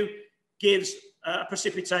you do gives a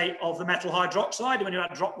precipitate of the metal hydroxide when you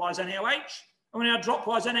add dropwise NaOH. And when you add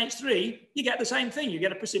dropwise NH3, you get the same thing. You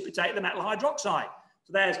get a precipitate of the metal hydroxide.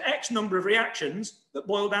 So there's X number of reactions that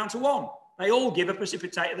boil down to 1. They all give a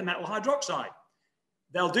precipitate of the metal hydroxide.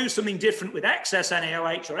 They'll do something different with excess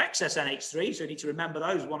NaOH or excess NH3. So you need to remember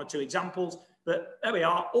those 1 or 2 examples. But there we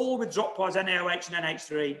are. All with dropwise NaOH and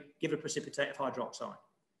NH3 give a precipitate of hydroxide.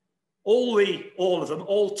 All of them,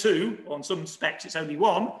 all 2, on some specs it's only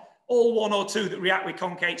 1, all 1 or 2 that react with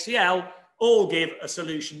concave Cl all give a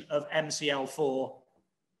solution of MCl4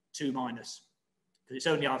 2-, because it's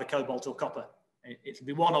only either cobalt or copper. It'll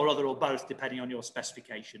be one or other or both, depending on your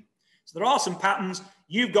specification. So there are some patterns.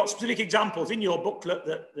 You've got specific examples in your booklet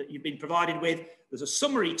that you've been provided with. There's a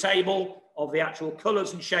summary table of the actual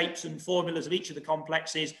colours and shapes and formulas of each of the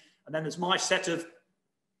complexes. And then there's my set of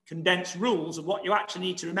condensed rules of what you actually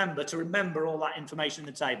need to remember all that information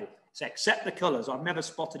in the table. So except the colours. I've never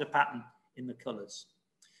spotted a pattern in the colours.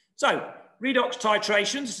 So redox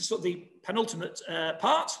titrations, this is sort of the penultimate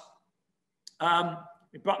part.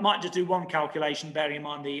 We might just do one calculation, bearing in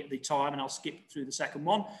mind the time, and I'll skip through the second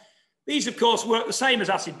one. These, of course, work the same as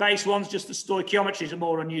acid-base ones, just the stoichiometries are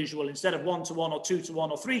more unusual. Instead of 1 to 1 or 2 to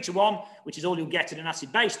 1 or 3 to 1, which is all you'll get in an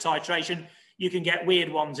acid-base titration, you can get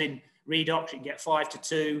weird ones in redox. You can get 5 to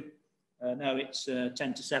 2. No, it's 10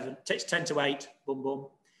 to 7. It's 10 to 8. Boom, boom.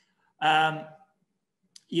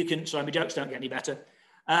 You can, sorry, my jokes don't get any better.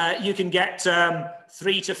 You can get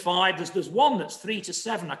 3 to 5. There's one that's 3 to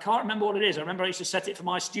 7. I can't remember what it is. I remember I used to set it for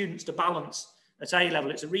my students to balance at A level.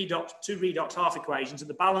 It's a redox, 2 redox half equations, and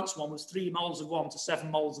the balanced one was 3 moles of one to 7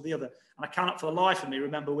 moles of the other. And I cannot for the life of me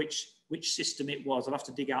remember which system it was. I'll have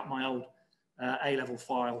to dig out my old A level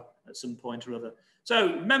file at some point or other. So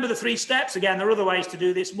remember the 3 steps. Again, there are other ways to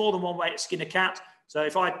do this, more than one way to skin a cat. So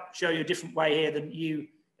if I show you a different way here than you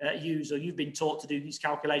use or you've been taught to do these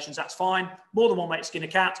calculations, that's fine. More than one way to skin a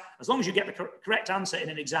cat. As long as you get the correct answer in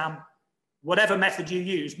an exam, whatever method you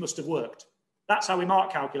use must have worked. That's how we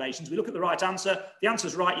mark calculations. We look at the right answer. If the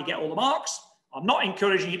answer's right, you get all the marks. I'm not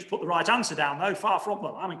encouraging you to put the right answer down, though. Far from,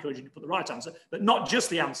 well, I'm encouraging you to put the right answer, but not just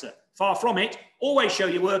the answer. Far from it. Always show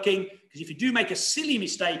you're working, because if you do make a silly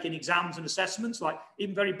mistake in exams and assessments, like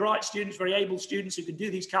even very bright students, very able students who can do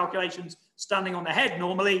these calculations standing on their head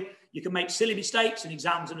normally, you can make silly mistakes in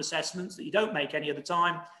exams and assessments that you don't make any other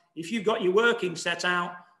time. If you've got your working set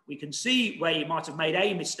out, we can see where you might have made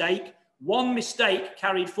a mistake. One mistake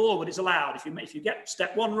carried forward is allowed. If you get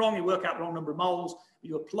step 1 wrong, you work out the wrong number of moles,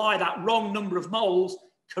 you apply that wrong number of moles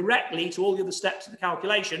correctly to all the other steps of the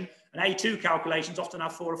calculation, and A2 calculations often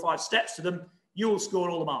have 4 or 5 steps to them, you will score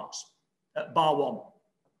all the marks, bar 1.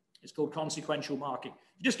 It's called consequential marking.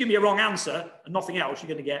 If you just give me a wrong answer and nothing else, you're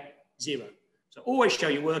going to get 0. So always show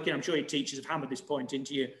your working. I'm sure your teachers have hammered this point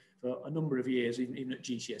into you for a number of years, even at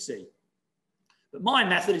GCSE. But my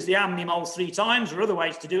method is the how many moles 3 times. There are other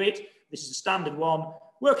ways to do it. This is a standard one.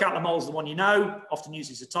 Work out the moles of the one you know, often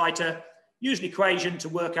uses a titer. Use an equation to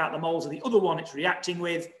work out the moles of the other one it's reacting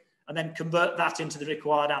with, and then convert that into the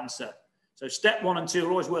required answer. So step 1 and 2 are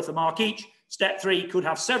always worth a mark each. Step 3 could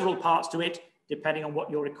have several parts to it, depending on what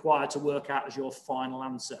you're required to work out as your final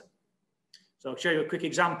answer. So I'll show you a quick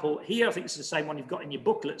example here. I think this is the same one you've got in your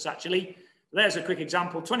booklets, actually. There's a quick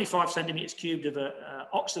example, 25 centimeters cubed of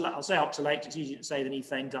oxalate. I'll say oxalate, it's easier to say than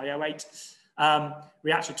ethane dioate.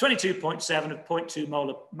 Reacts with 22.7 of 0.2 mole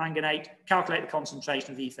of manganate. Calculate the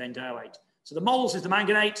concentration of ethane dioate. So the moles is the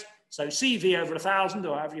manganate. So CV over 1,000,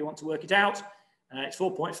 or however you want to work it out. It's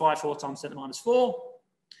 4.54 times 10 to the minus 4.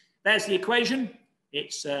 There's the equation.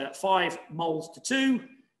 It's 5 moles to 2.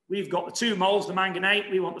 We've got the 2 moles, the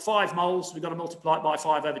manganate. We want the 5 moles. We've got to multiply it by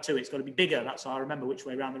 5 over 2. It's got to be bigger. That's how I remember which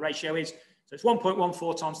way around the ratio is. So it's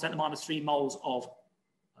 1.14 times 10 to the minus 3 moles of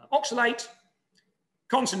oxalate.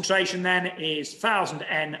 Concentration then is 1000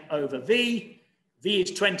 N over V. V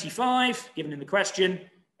is 25, given in the question.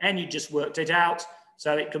 N, you just worked it out.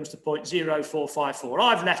 So it comes to 0.0454.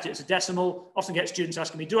 I've left it as a decimal. Often get students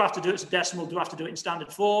asking me, do I have to do it as a decimal? Do I have to do it in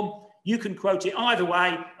standard form? You can quote it either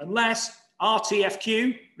way, unless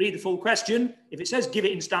RTFQ, read the full question. If it says give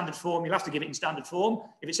it in standard form, you'll have to give it in standard form.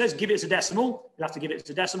 If it says give it as a decimal, you'll have to give it as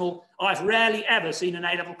a decimal. I've rarely ever seen an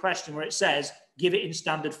A-level question where it says give it in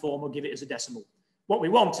standard form or give it as a decimal. What we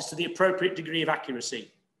want is to the appropriate degree of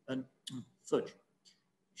accuracy. And fudge.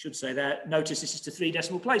 Should say there, notice this is to 3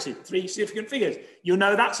 decimal places, 3 significant figures. You'll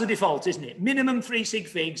know that's the default, isn't it? Minimum 3 sig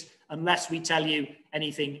figs, unless we tell you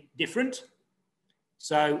anything different.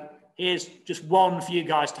 So here's just one for you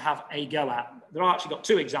guys to have a go at. There are actually got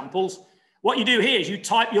 2 examples. What you do here is you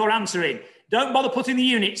type your answer in. Don't bother putting the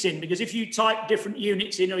units in, because if you type different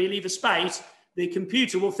units in or you leave a space, the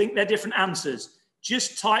computer will think they're different answers.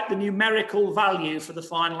 Just type the numerical value for the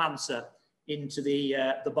final answer into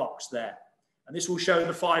the box there. And this will show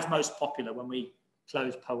the 5 most popular when we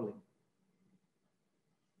close polling.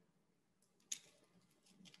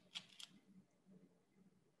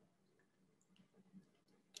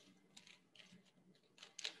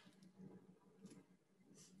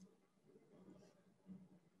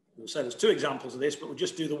 We'll say there's 2 examples of this, but we'll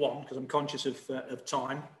just do the one because I'm conscious of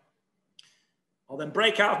time. I'll then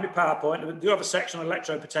break out of my PowerPoint. We do have a section on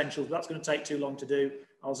electropotentials, but that's going to take too long to do.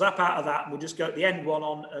 I'll zap out of that and we'll just go at the end one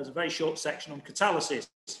on as a very short section on catalysis,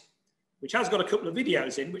 which has got a couple of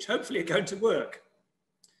videos in, which hopefully are going to work.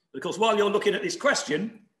 But of course, while you're looking at this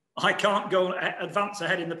question, I can't go advance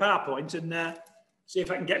ahead in the PowerPoint and see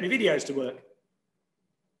if I can get my videos to work.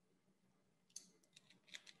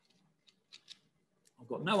 I've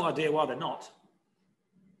got no idea why they're not.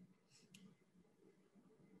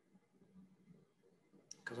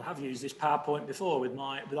 Because I have used this PowerPoint before with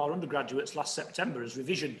our undergraduates last September as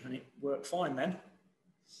revision, and it worked fine then.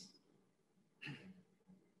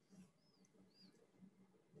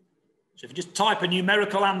 So if you just type a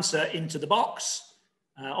numerical answer into the box,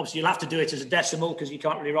 obviously you'll have to do it as a decimal because you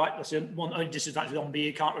can't really write, that's one only disadvantage on B,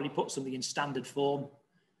 you can't really put something in standard form.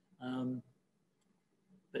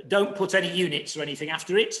 But don't put any units or anything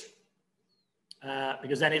after it.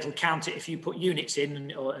 Because then it'll count it if you put units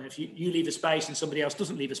in, or if you leave a space and somebody else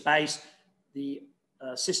doesn't leave a space, the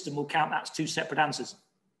system will count that as 2 separate answers.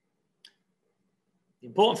 The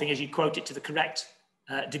important thing is you quote it to the correct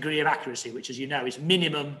degree of accuracy, which, as you know, is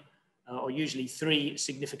minimum or usually 3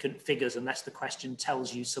 significant figures unless the question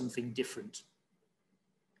tells you something different.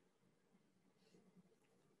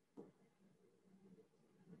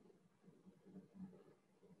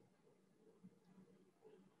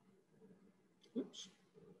 Oops.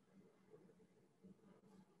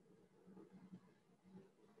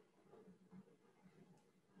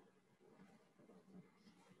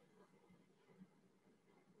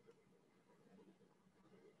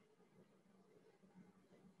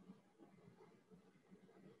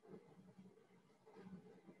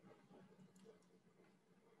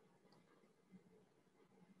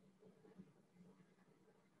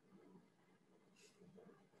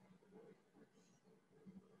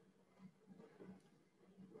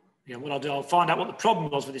 Yeah, what I'll do, I'll find out what the problem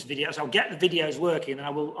was with this video. So I'll get the videos working, and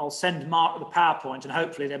I'll send Mark the PowerPoint, and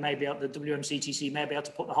hopefully they may be able, the WMCTC may be able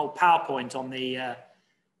to put the whole PowerPoint on the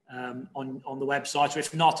website. Or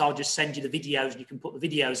if not, I'll just send you the videos, and you can put the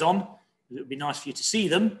videos on. It would be nice for you to see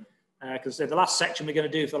them, because the last section we're going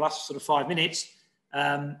to do for the last sort of 5 minutes,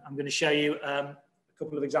 I'm going to show you a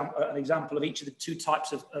couple of an example of each of the 2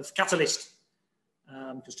 types of catalyst.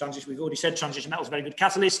 Because we've already said transition metals are very good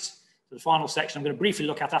catalysts. So the final section I'm going to briefly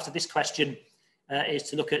look at after this question is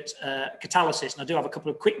to look at catalysis. And I do have a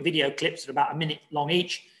couple of quick video clips that are about a minute long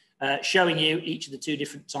each, showing you each of the 2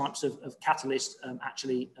 different types of catalyst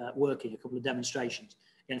actually working, a couple of demonstrations.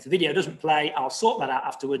 Again, if the video doesn't play, I'll sort that out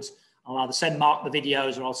afterwards. I'll either send Mark the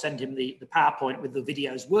videos or I'll send him the PowerPoint with the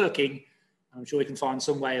videos working. I'm sure we can find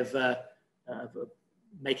some way of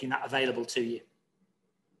making that available to you.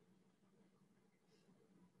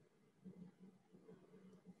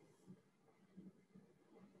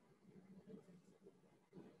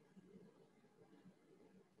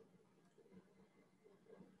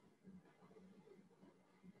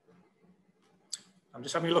 I'm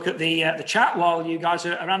just having a look at the chat while you guys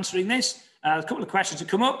are answering this. A couple of questions have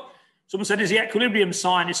come up. Someone said, is the equilibrium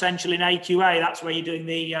sign essential in AQA? That's where you're doing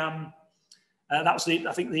the, that's the,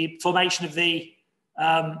 I think the formation of the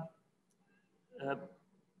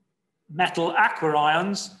metal aqua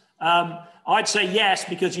ions. I'd say yes,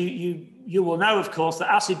 because you will know, of course, that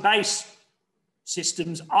acid-base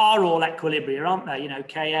systems are all equilibria, aren't they? You know,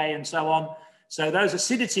 Ka and so on. So those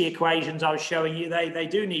acidity equations I was showing you, they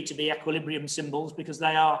do need to be equilibrium symbols because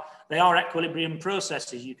they are equilibrium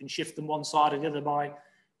processes. You can shift them one side or the other by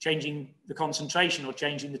changing the concentration or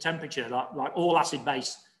changing the temperature, like all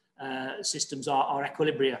acid-base systems are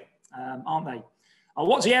equilibria, aren't they?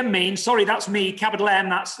 What's the M mean? Sorry, that's me. Capital M.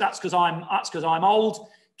 That's because I'm old.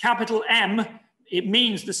 Capital M. It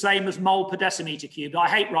means the same as mole per decimeter cubed. I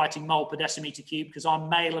hate writing mole per decimeter cubed because I'm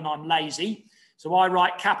male and I'm lazy. So I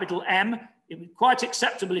write capital M. It would be quite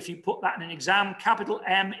acceptable if you put that in an exam. Capital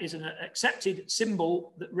M is an accepted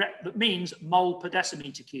symbol that means mole per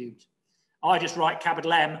decimeter cubed. I just write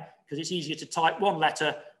capital M because it's easier to type one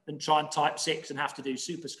letter than try and type 6 and have to do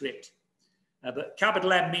superscript. But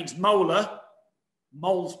capital M means molar,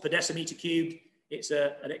 moles per decimeter cubed. It's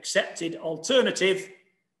an accepted alternative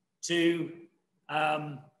to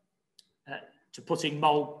putting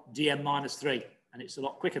mole dm minus 3, and it's a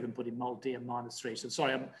lot quicker than putting mole dm minus 3. So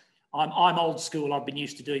sorry, I'm old school. I've been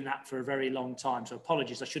used to doing that for a very long time. So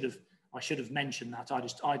apologies. I should have mentioned that.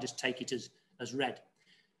 I just take it as read.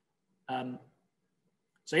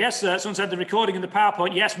 So yes, someone said the recording and the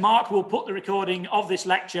PowerPoint. Yes, Mark will put the recording of this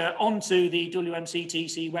lecture onto the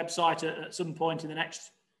WMCTC website at some point in the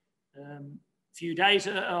next few days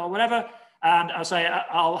or whatever. And I'll say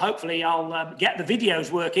hopefully I'll get the videos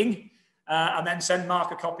working and then send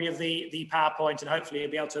Mark a copy of the PowerPoint, and hopefully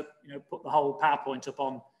he'll be able to put the whole PowerPoint up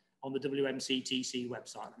on the WMCTC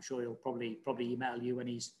website. I'm sure he'll probably email you when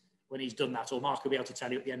he's done that, or Mark will be able to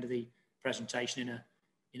tell you at the end of the presentation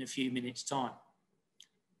in a few minutes' time.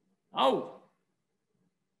 Oh,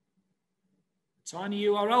 tiny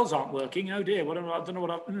URLs aren't working. Oh dear! I don't know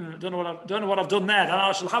what I've done there. Then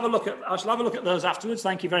I shall have a look at those afterwards.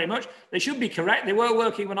 Thank you very much. They should be correct. They were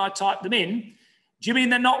working when I typed them in. Do you mean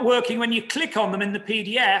they're not working when you click on them in the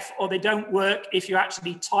PDF, or they don't work if you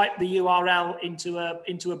actually type the URL into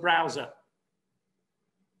a browser?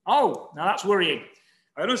 Oh, now that's worrying.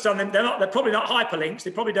 I understand them. They're probably not hyperlinks.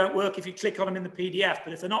 They probably don't work if you click on them in the PDF.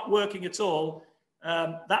 But if they're not working at all,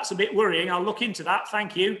 that's a bit worrying. I'll look into that.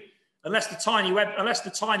 Thank you. Unless the tiny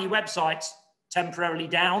website's temporarily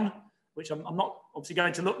down, which I'm not obviously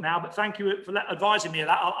going to look now. But thank you for advising me of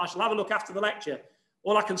that. I shall have a look after the lecture.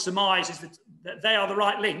 All I can surmise is that they are the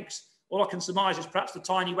right links. All I can surmise is perhaps the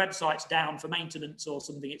tiny website's down for maintenance or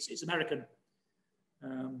something. It's American.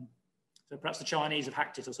 So perhaps the Chinese have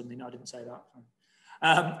hacked it or something. No, I didn't say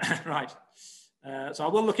that. Right. So I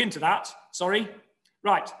will look into that. Sorry.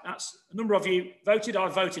 Right. That's a number of you voted. I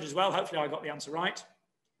voted as well. Hopefully I got the answer right.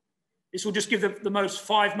 This will just give the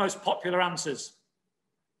five most popular answers.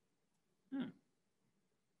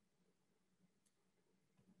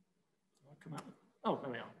 Oh,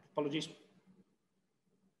 there we are. Apologies.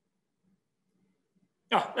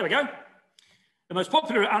 Oh, there we go. The most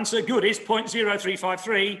popular answer, good, is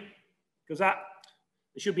 0.0353, because there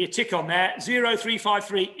should be a tick on there.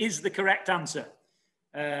 0.353 is the correct answer.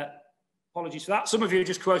 Apologies for that. Some of you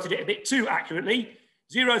just quoted it a bit too accurately.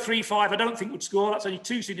 0.35 I don't think would score. That's only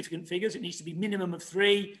two significant figures. It needs to be minimum of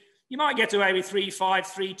 3. You might get away with 3.5,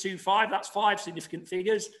 3.25. That's 5 significant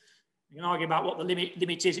figures. You can argue about what the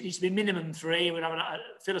limit is. It needs to be minimum 3. We'll have a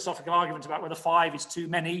philosophical argument about whether 5 is too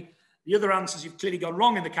many. The other answers, you've clearly gone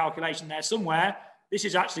wrong in the calculation there somewhere. This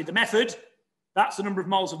is actually the method. That's the number of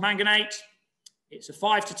moles of manganate. It's a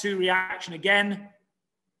 5-to-2 reaction again.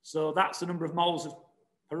 So that's the number of moles of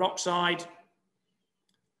peroxide.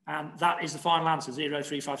 And that is the final answer,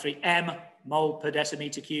 0.353 M mole per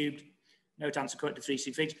decimeter cubed. Note answer correct to 3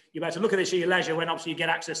 sig figs. You better look at this at your leisure when obviously you get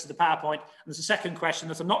access to the PowerPoint. And there's a second question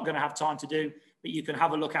that I'm not going to have time to do, but you can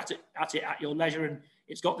have a look at it at your leisure. And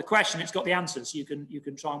it's got the question, it's got the answers. You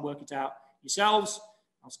can try and work it out yourselves.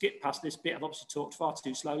 I'll skip past this bit. I've obviously talked far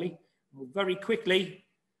too slowly. We'll very quickly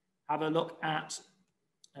have a look at,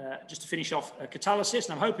 just to finish off, catalysis.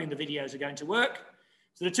 And I'm hoping the videos are going to work.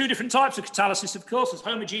 So there are two different types of catalysis, of course. There's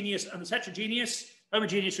homogeneous and there's heterogeneous.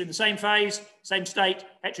 Homogeneous are in the same phase, same state.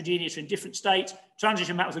 Heterogeneous are in different state.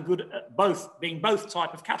 Transition metals are good at being both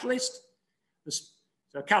type of catalyst.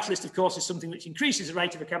 So a catalyst, of course, is something which increases the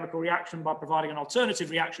rate of a chemical reaction by providing an alternative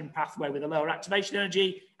reaction pathway with a lower activation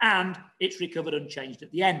energy, and it's recovered unchanged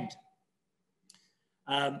at the end.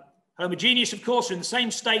 Homogeneous, of course, are in the same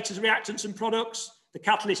state as reactants and products. The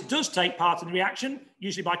catalyst does take part in the reaction,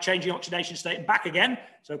 usually by changing oxidation state and back again.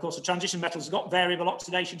 So, of course, the transition metals have got variable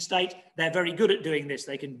oxidation state. They're very good at doing this.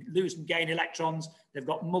 They can lose and gain electrons. They've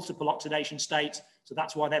got multiple oxidation states. So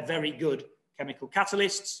that's why they're very good chemical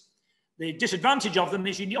catalysts. The disadvantage of them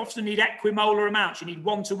is you often need equimolar amounts. You need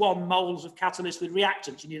 1-to-1 moles of catalyst with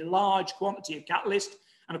reactants. You need a large quantity of catalyst.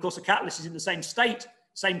 And, of course, the catalyst is in the same state,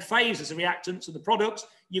 same phase as the reactants and the products.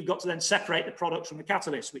 You've got to then separate the products from the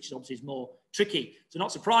catalyst, which obviously is more tricky. So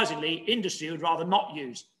not surprisingly, industry would rather not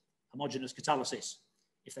use homogeneous catalysis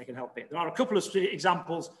if they can help it. There are a couple of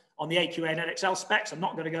examples on the AQA and EdXL specs. I'm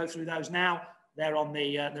not going to go through those now. They're on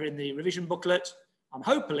the they're in the revision booklet. I'm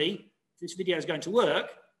hopefully, if this video is going to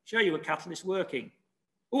work, show you a catalyst working.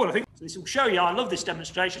 Oh, I think so. This will show you. I love this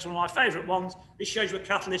demonstration. It's one of my favourite ones. This shows you a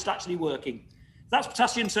catalyst actually working. That's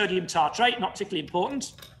potassium sodium tartrate, not particularly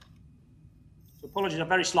important. So apologies, I'm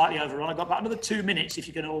very slightly overrun. I've got about another 2 minutes if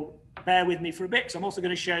you can all bear with me for a bit, because I'm also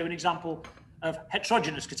going to show you an example of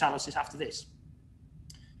heterogeneous catalysis after this.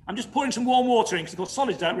 I'm just pouring some warm water in because, of course,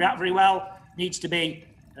 solids don't react very well. Needs to be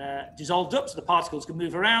dissolved up so the particles can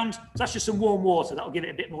move around. So that's just some warm water. That'll give it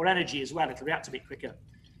a bit more energy as well. It'll react a bit quicker.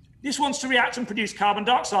 This wants to react and produce carbon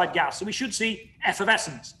dioxide gas. So we should see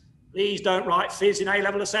effervescence. Please don't write fizz in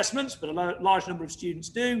A-level assessments, but a large number of students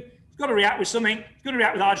do. It's got to react with something. It's got to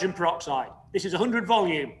react with hydrogen peroxide. This is 100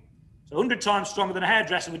 volume. So 100 times stronger than a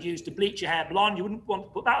hairdresser would use to bleach your hair blonde. You wouldn't want to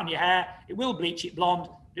put that on your hair. It will bleach it blonde.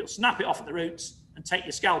 It'll snap it off at the roots and take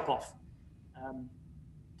your scalp off.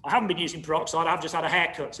 I haven't been using peroxide. I've just had a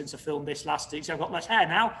haircut since I filmed this last week. So I've got less hair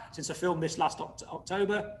now since I filmed this last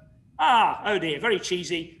October. Ah, oh dear, very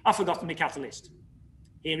cheesy. I've forgotten my catalyst.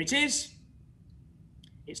 Here it is.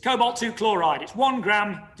 It's cobalt 2 chloride. It's 1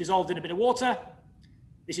 gram dissolved in a bit of water.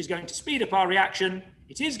 This is going to speed up our reaction.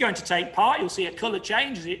 It is going to take part. You'll see a colour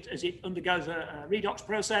change as it undergoes a redox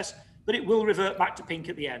process, but it will revert back to pink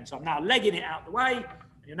at the end. So I'm now legging it out the way, and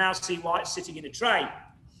you'll now see why it's sitting in a tray.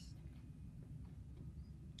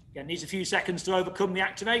 Again, needs a few seconds to overcome the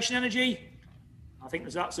activation energy. I think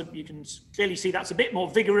you can clearly see that's a bit more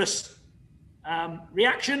vigorous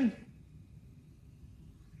reaction.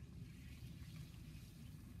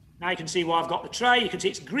 Now you can see why I've got the tray. You can see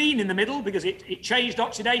it's green in the middle because it changed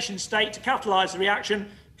oxidation state to catalyze the reaction.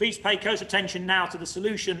 Please pay close attention now to the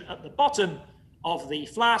solution at the bottom of the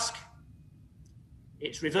flask.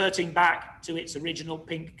 It's reverting back to its original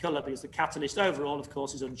pink color because the catalyst overall, of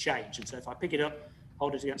course, is unchanged. And so if I pick it up,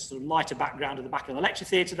 hold it against the lighter background of the back of the lecture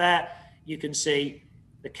theatre there, you can see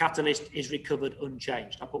the catalyst is recovered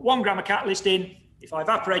unchanged. I put 1 gram of catalyst in. If I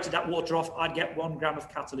evaporated that water off, I'd get 1 gram of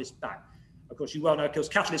catalyst back. Of course, you well know, because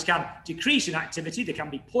catalysts can decrease in activity, they can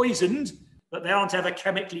be poisoned, but they aren't ever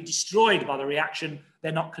chemically destroyed by the reaction.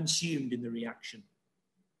 They're not consumed in the reaction.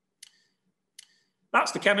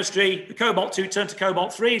 That's the chemistry. The cobalt 2 turned to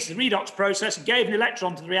cobalt 3. It's a redox process. It gave an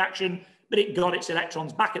electron to the reaction, but it got its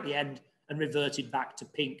electrons back at the end and reverted back to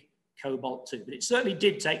pink cobalt 2. But it certainly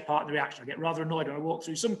did take part in the reaction. I get rather annoyed when I walk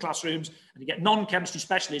through some classrooms and you get non-chemistry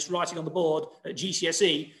specialists writing on the board at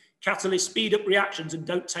GCSE, catalysts speed up reactions and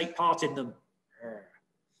don't take part in them.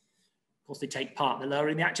 Of course, they take part. They're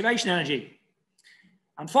lowering the activation energy.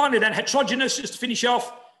 And finally, then, heterogeneous, just to finish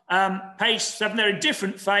off, page 7, they're in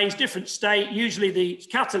different phase, different state. Usually the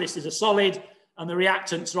catalyst is a solid and the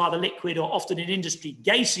reactant's rather liquid, or often in industry,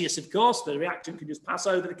 gaseous, of course. The reactant can just pass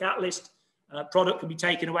over the catalyst. Product can be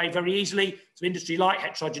taken away very easily. So industry like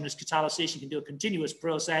heterogeneous catalysis, you can do a continuous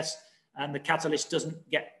process and the catalyst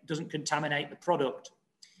doesn't contaminate the product.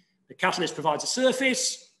 The catalyst provides a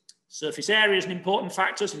surface. Surface area is an important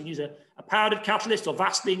factor, so you can use a powdered catalyst or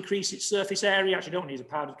vastly increase its surface area. Actually, you don't want to use a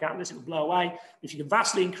powdered catalyst, it will blow away. If you can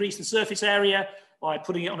vastly increase the surface area by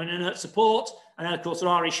putting it on an inert support, and then of course there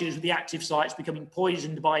are issues with the active sites becoming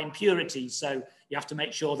poisoned by impurities, so you have to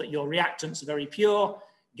make sure that your reactants are very pure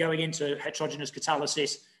going into heterogeneous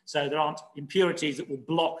catalysis, so there aren't impurities that will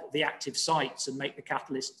block the active sites and make the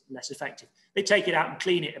catalyst less effective. They take it out and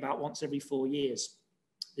clean it about once every 4 years.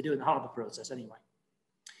 They do in the Harbour process anyway.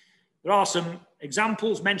 There are some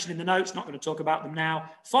examples mentioned in the notes, not going to talk about them now.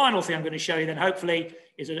 Final thing I'm going to show you then, hopefully,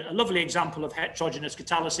 is a lovely example of heterogeneous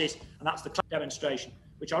catalysis, and that's the demonstration,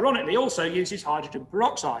 which ironically also uses hydrogen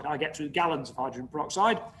peroxide. I get through gallons of hydrogen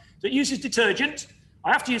peroxide. So it uses detergent.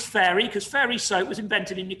 I have to use Fairy because Fairy soap was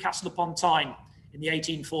invented in Newcastle upon Tyne in the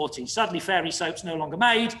 1840s. Sadly, Fairy soap's no longer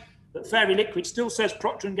made, but Fairy liquid still says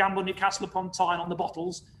Procter & Gamble Newcastle upon Tyne on the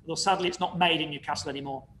bottles, although sadly it's not made in Newcastle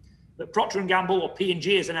anymore. But Procter & Gamble, or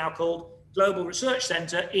P&G as they're now called, Global Research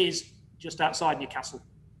Centre, is just outside Newcastle.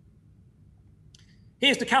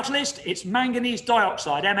 Here's the catalyst. It's manganese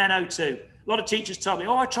dioxide, MnO2. A lot of teachers tell me,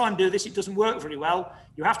 oh, I try and do this, it doesn't work very well.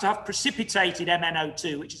 You have to have precipitated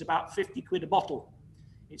MnO2, which is about 50 quid a bottle.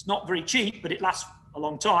 It's not very cheap, but it lasts a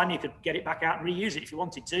long time. You could get it back out and reuse it if you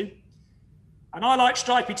wanted to. And I like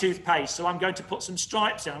stripy toothpaste, so I'm going to put some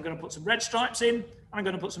stripes in. I'm going to put some red stripes in, and I'm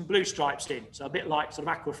going to put some blue stripes in. So a bit like sort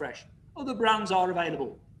of Aquafresh. Other brands are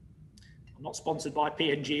available. I'm not sponsored by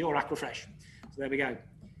P&G or Aquafresh. So there we go. A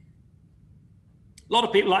lot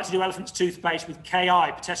of people like to do elephant's toothpaste with Ki,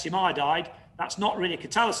 potassium iodide. That's not really a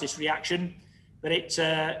catalysis reaction, but it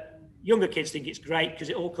Younger kids think it's great because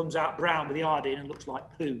it all comes out brown with the iodine and looks like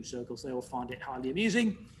poo. So of course they all find it highly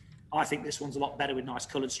amusing. I think this one's a lot better with nice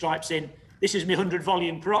coloured stripes in. This is my 100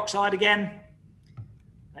 volume peroxide again.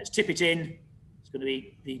 Let's tip it in. It's going to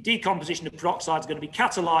be, the decomposition of peroxide is going to be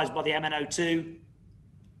catalysed by the MnO2.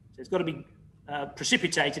 So it's got to be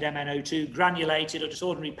precipitated MnO2, granulated, or just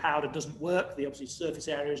ordinary powder doesn't work. The obviously surface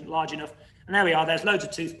area isn't large enough. And there we are, there's loads of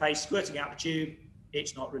toothpaste squirting out the tube.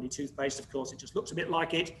 It's not really toothpaste, of course, it just looks a bit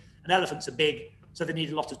like it. And elephants are big, so they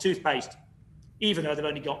need a lot of toothpaste, even though they've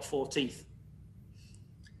only got 4 teeth.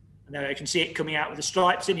 And there you can see it coming out with the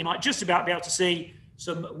stripes in. You might just about be able to see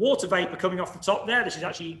some water vapour coming off the top there. This is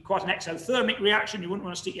actually quite an exothermic reaction. You wouldn't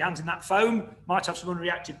want to stick your hands in that foam. Might have some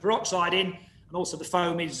unreacted peroxide in. And also the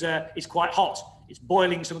foam is quite hot. It's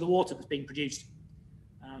boiling some of the water that's being produced.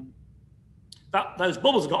 Those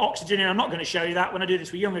bubbles have got oxygen in. I'm not going to show you that. When I do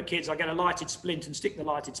this with younger kids, I get a lighted splint and stick the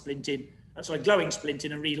lighted splint in. Sorry, glowing splint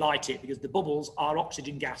in and relight it, because the bubbles are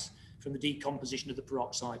oxygen gas from the decomposition of the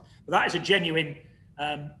peroxide. But that is a genuine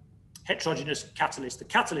heterogeneous catalyst. The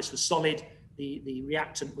catalyst was solid. The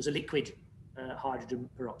reactant was a liquid hydrogen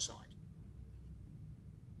peroxide.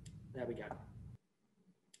 There we go.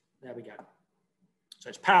 There we go. So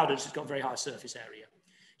it's powdered, so it's got very high surface area.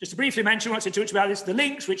 Just to briefly mention, I won't say too much about this, the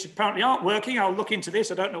links, which apparently aren't working. I'll look into this.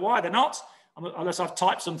 I don't know why they're not. Unless I've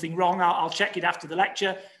typed something wrong, I'll check it after the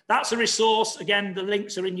lecture. That's a resource. Again, the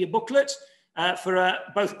links are in your booklet for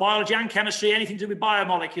both biology and chemistry, anything to do with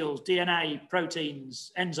biomolecules, DNA,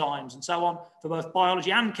 proteins, enzymes, and so on, for both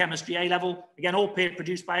biology and chemistry, A-level. Again, all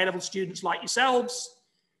peer-produced by A-level students like yourselves.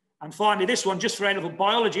 And finally, this one, just for A-level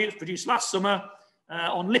biology, it was produced last summer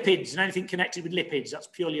on lipids and anything connected with lipids. That's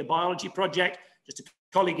purely a biology project. Just a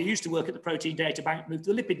colleague who used to work at the Protein Data Bank moved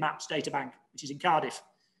to the Lipid Maps Data Bank, which is in Cardiff.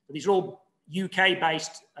 But these are all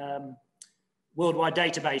UK-based worldwide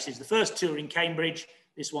databases. The first 2 are in Cambridge.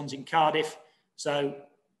 This one's in Cardiff. So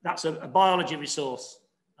that's a biology resource,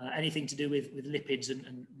 anything to do with lipids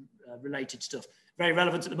and related stuff. Very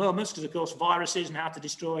relevant at the moment because, of course, viruses and how to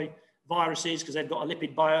destroy viruses because they've got a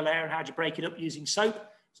lipid biolayer and how to break it up using soap.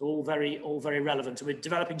 So all very relevant. And we're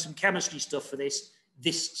developing some chemistry stuff for this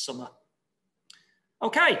summer.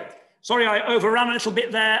 Okay, sorry I overran a little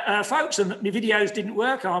bit there, folks, and my videos didn't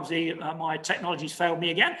work. Obviously, my technology's failed me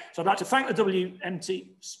again. So I'd like to thank the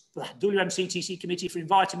WMCTC committee for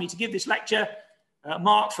inviting me to give this lecture,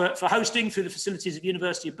 Mark for hosting through the facilities of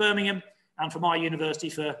University of Birmingham, and for my university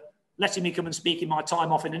for letting me come and speak in my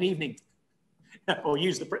time off in an evening, or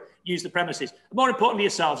use the premises. And more importantly,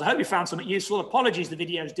 yourselves, I hope you found something useful. Apologies the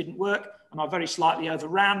videos didn't work, and I very slightly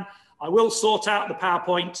overran. I will sort out the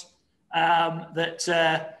PowerPoint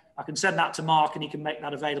that I can send that to Mark and he can make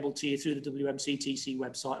that available to you through the WMCTC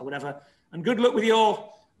website or whatever. And good luck with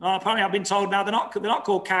your, apparently I've been told now they're not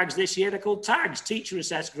called CAGs this year, they're called TAGs, teacher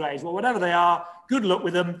assessed grades. Well, whatever they are, good luck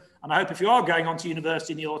with them. And I hope if you are going on to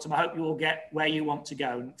university in the autumn, I hope you all get where you want to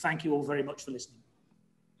go. And thank you all very much for listening.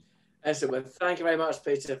 Excellent. Well, thank you very much,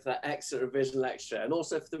 Peter, for that excellent revision lecture and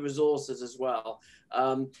also for the resources as well.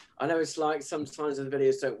 I know it's like sometimes the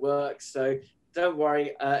videos don't work, so don't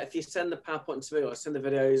worry, if you send the PowerPoint to me or send the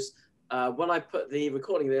videos, when I put the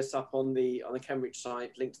recording of this up on the Cambridge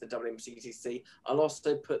site, linked to the WMCTC, I'll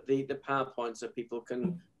also put the PowerPoint so people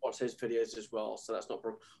can watch those videos as well. So that's not a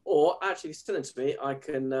problem. Or actually, if you send them to me, I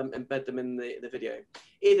can embed them in the video.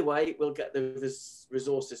 Either way, we'll get the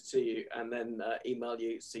resources to you and then email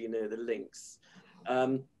you so you know the links.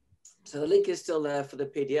 So the link is still there for the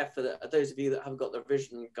PDF. For those of you that haven't got the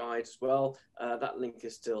revision guide as well, that link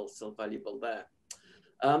is still valuable there.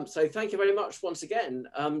 So thank you very much once again.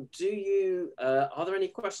 Are there any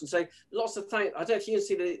questions? So lots of thanks. I don't know if you can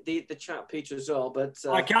see the chat, Peter, as well, but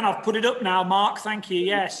I can. I've put it up now, Mark. Thank you.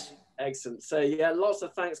 Yes. Excellent. So yeah, lots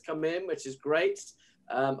of thanks come in, which is great.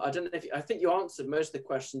 I don't know if I think you answered most of the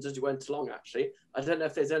questions as you went along. Actually, I don't know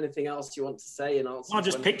if there's anything else you want to say and answer. I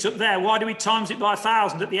just picked up there. Why do we times it by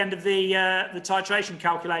 1,000 at the end of the titration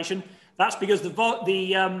calculation? That's because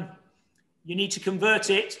you need to convert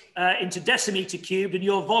it into decimeter cubed and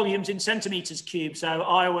your volume's in centimeters cubed. So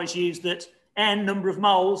I always use that N, number of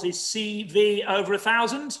moles, is CV over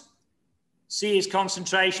 1,000. C is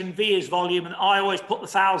concentration, V is volume, and I always put the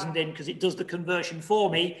 1,000 in because it does the conversion for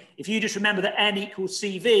me. If you just remember that N equals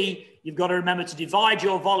CV, you've got to remember to divide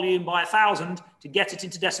your volume by 1,000 to get it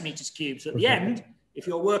into decimeters cubed. So at the end, if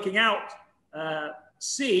you're working out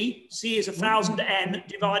C is 1,000 N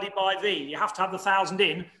divided by V. You have to have the 1,000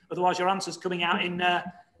 in, otherwise your answer's coming out in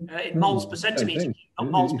moles per centimetre,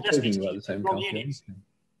 not moles per decimetre. Wrong units.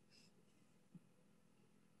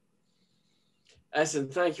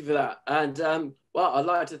 Excellent, thank you for that. And well, I'd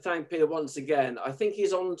like to thank Peter once again. I think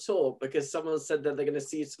he's on tour because someone said that they're going to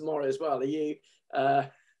see you tomorrow as well. Are you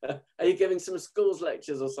giving some schools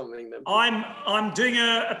lectures or something then? I'm doing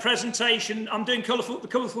a presentation. I'm doing the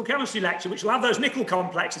colourful chemistry lecture, which will have those nickel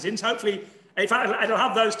complexes in. So hopefully, in fact, it'll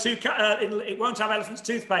have those two. It won't have elephant's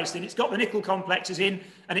toothpaste in. It's got the nickel complexes in,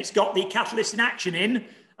 and it's got the catalyst in action in.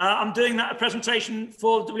 I'm doing a presentation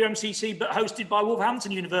for WMCTC, but hosted by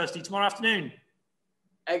Wolverhampton University tomorrow afternoon.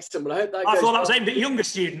 Excellent. Well, I hope that I goes thought that was aimed at younger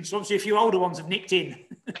students. Obviously, a few older ones have nicked in.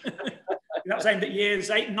 That's aimed at years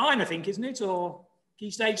 8 and 9, I think, isn't it? Or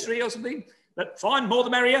key stage 3 or something. But fine, more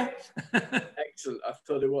the merrier. Excellent. I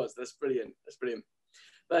thought it was. That's brilliant. That's brilliant.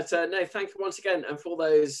 But no, thank you once again. And for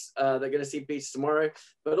those that are going to see Peter tomorrow,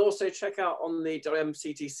 but also check out on the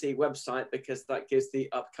WMCTC website, because that gives the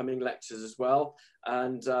upcoming lectures as well.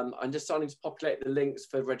 And I'm just starting to populate the links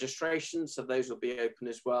for registration, so those will be open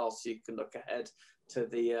as well, so you can look ahead to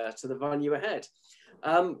the venue ahead.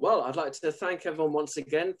 Well, I'd like to thank everyone once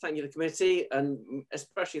again. Thank you to the committee, and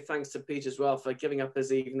especially thanks to Peter as well for giving up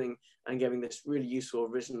his evening and giving this really useful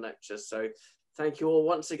revision lecture. So thank you all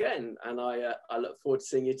once again, and I look forward to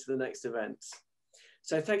seeing you to the next event.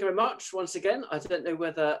 So thank you very much once again. I don't know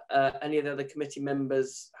whether any of the other committee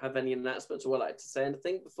members have any announcements or would like to say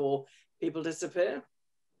anything before people disappear.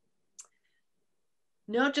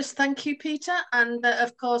 No, just thank you, Peter. And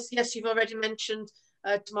of course, yes, you've already mentioned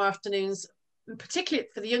tomorrow afternoons, particularly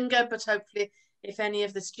for the younger, but hopefully if any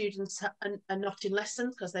of the students are not in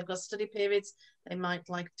lessons because they've got study periods, they might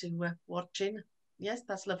like to watch in. Yes,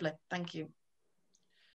 that's lovely. Thank you.